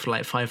it goes for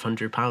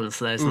 £500,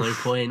 so there's no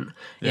point.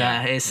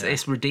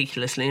 It's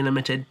ridiculously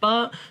limited,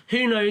 but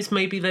who knows,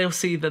 maybe they'll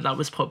see that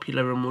was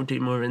popular and we'll do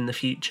more in the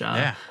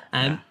future.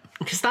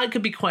 Because that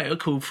could be quite a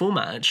cool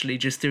format, actually,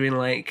 just doing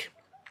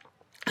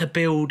a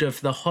build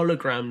of the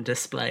hologram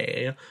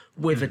display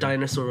with a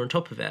dinosaur on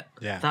top of it.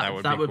 Yeah, that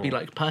would be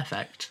cool.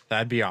 Perfect.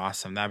 That'd be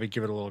awesome. That would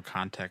give it a little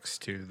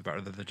context to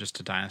rather than just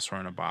a dinosaur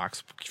in a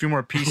box. A few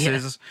more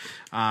pieces,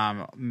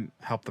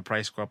 help the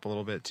price go up a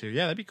little bit too.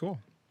 Yeah, that'd be cool.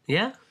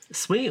 Yeah,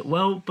 sweet.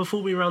 Well,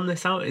 before we round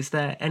this out, is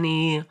there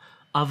any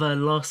other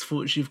last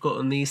thoughts you've got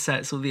on these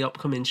sets or the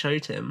upcoming show,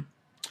 Tim?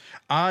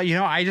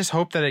 I just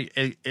hope that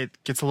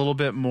it gets a little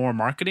bit more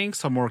marketing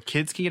so more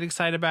kids can get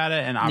excited about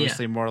it, and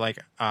obviously more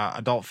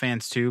adult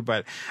fans too.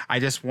 But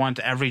I just want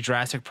every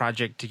Jurassic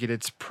project to get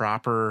its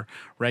proper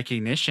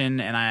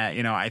recognition, and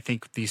I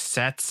think these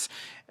sets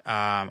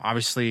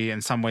obviously in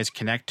some ways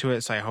connect to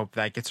it. So I hope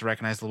that gets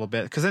recognized a little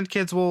bit, because then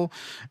kids will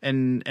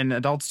and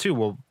adults too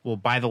will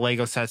buy the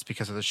Lego sets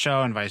because of the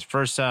show and vice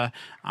versa.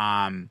 So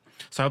I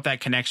hope that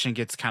connection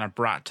gets kind of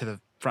brought to the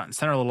front and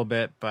center a little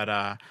bit,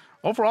 but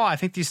overall, I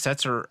think these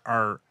sets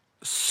are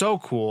so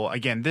cool.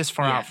 Again, this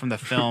far out from the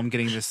film,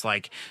 getting this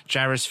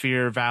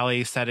Gyrosphere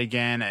Valley set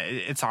again,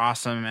 it's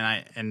awesome.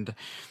 And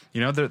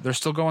they're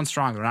still going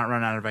strong. They're not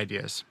running out of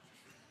ideas.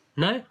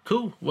 No,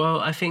 cool.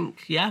 Well, I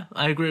think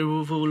I agree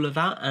with all of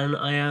that, and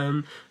I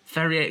am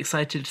very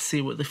excited to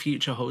see what the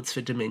future holds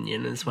for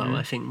Dominion as well.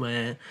 I think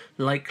we're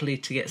likely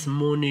to get some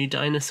more new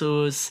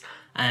dinosaurs.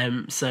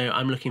 So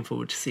I'm looking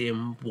forward to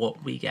seeing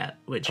what we get,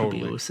 which will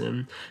be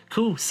awesome.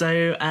 Cool.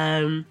 So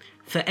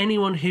for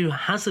anyone who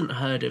hasn't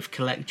heard of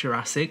Collect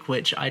Jurassic,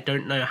 which I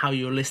don't know how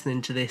you're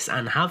listening to this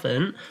and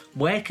haven't,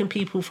 where can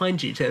people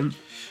find you, Tim?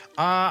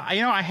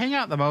 I hang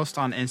out the most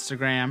on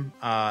Instagram,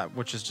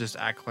 which is just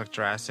at Collect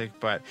Jurassic.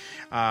 But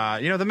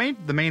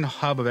the main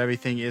hub of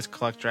everything is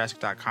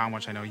collectjurassic.com,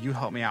 which I know you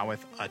help me out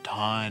with a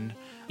ton.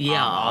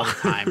 All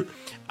the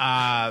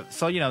time.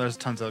 So there's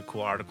tons of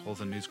cool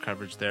articles and news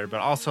coverage there, but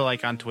also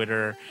on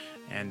Twitter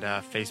and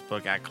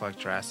Facebook at Collect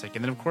Jurassic,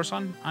 and then of course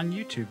on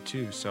YouTube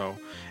too. So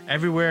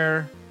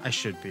everywhere I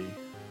should be.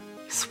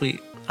 Sweet.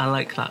 I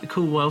like that.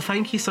 Cool. Well,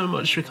 thank you so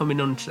much for coming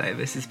on today.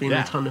 This has been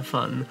a ton of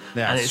fun.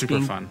 Yeah, and it's super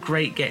been fun.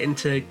 Great getting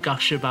to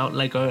gush about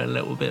Lego a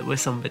little bit with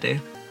somebody.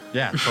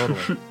 Yeah,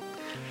 totally.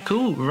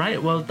 Cool,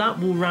 right, well that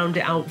will round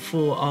it out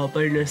for our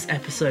bonus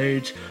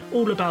episode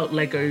all about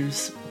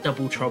Lego's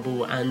Double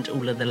Trouble and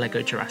all of the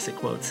Lego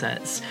Jurassic World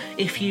sets.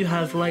 If you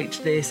have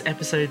liked this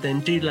episode,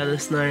 then do let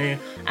us know,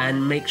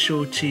 and make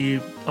sure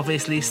to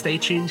obviously stay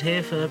tuned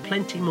here for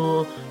plenty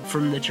more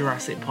from the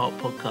Jurassic Park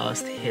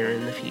podcast here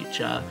in the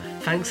future.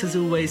 Thanks as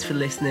always for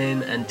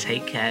listening, and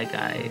take care,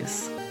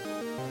 guys.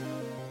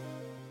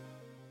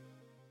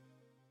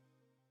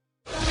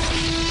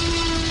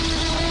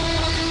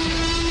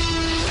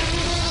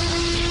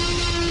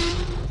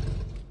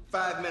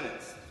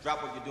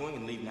 Drop what you're doing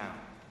and leave now.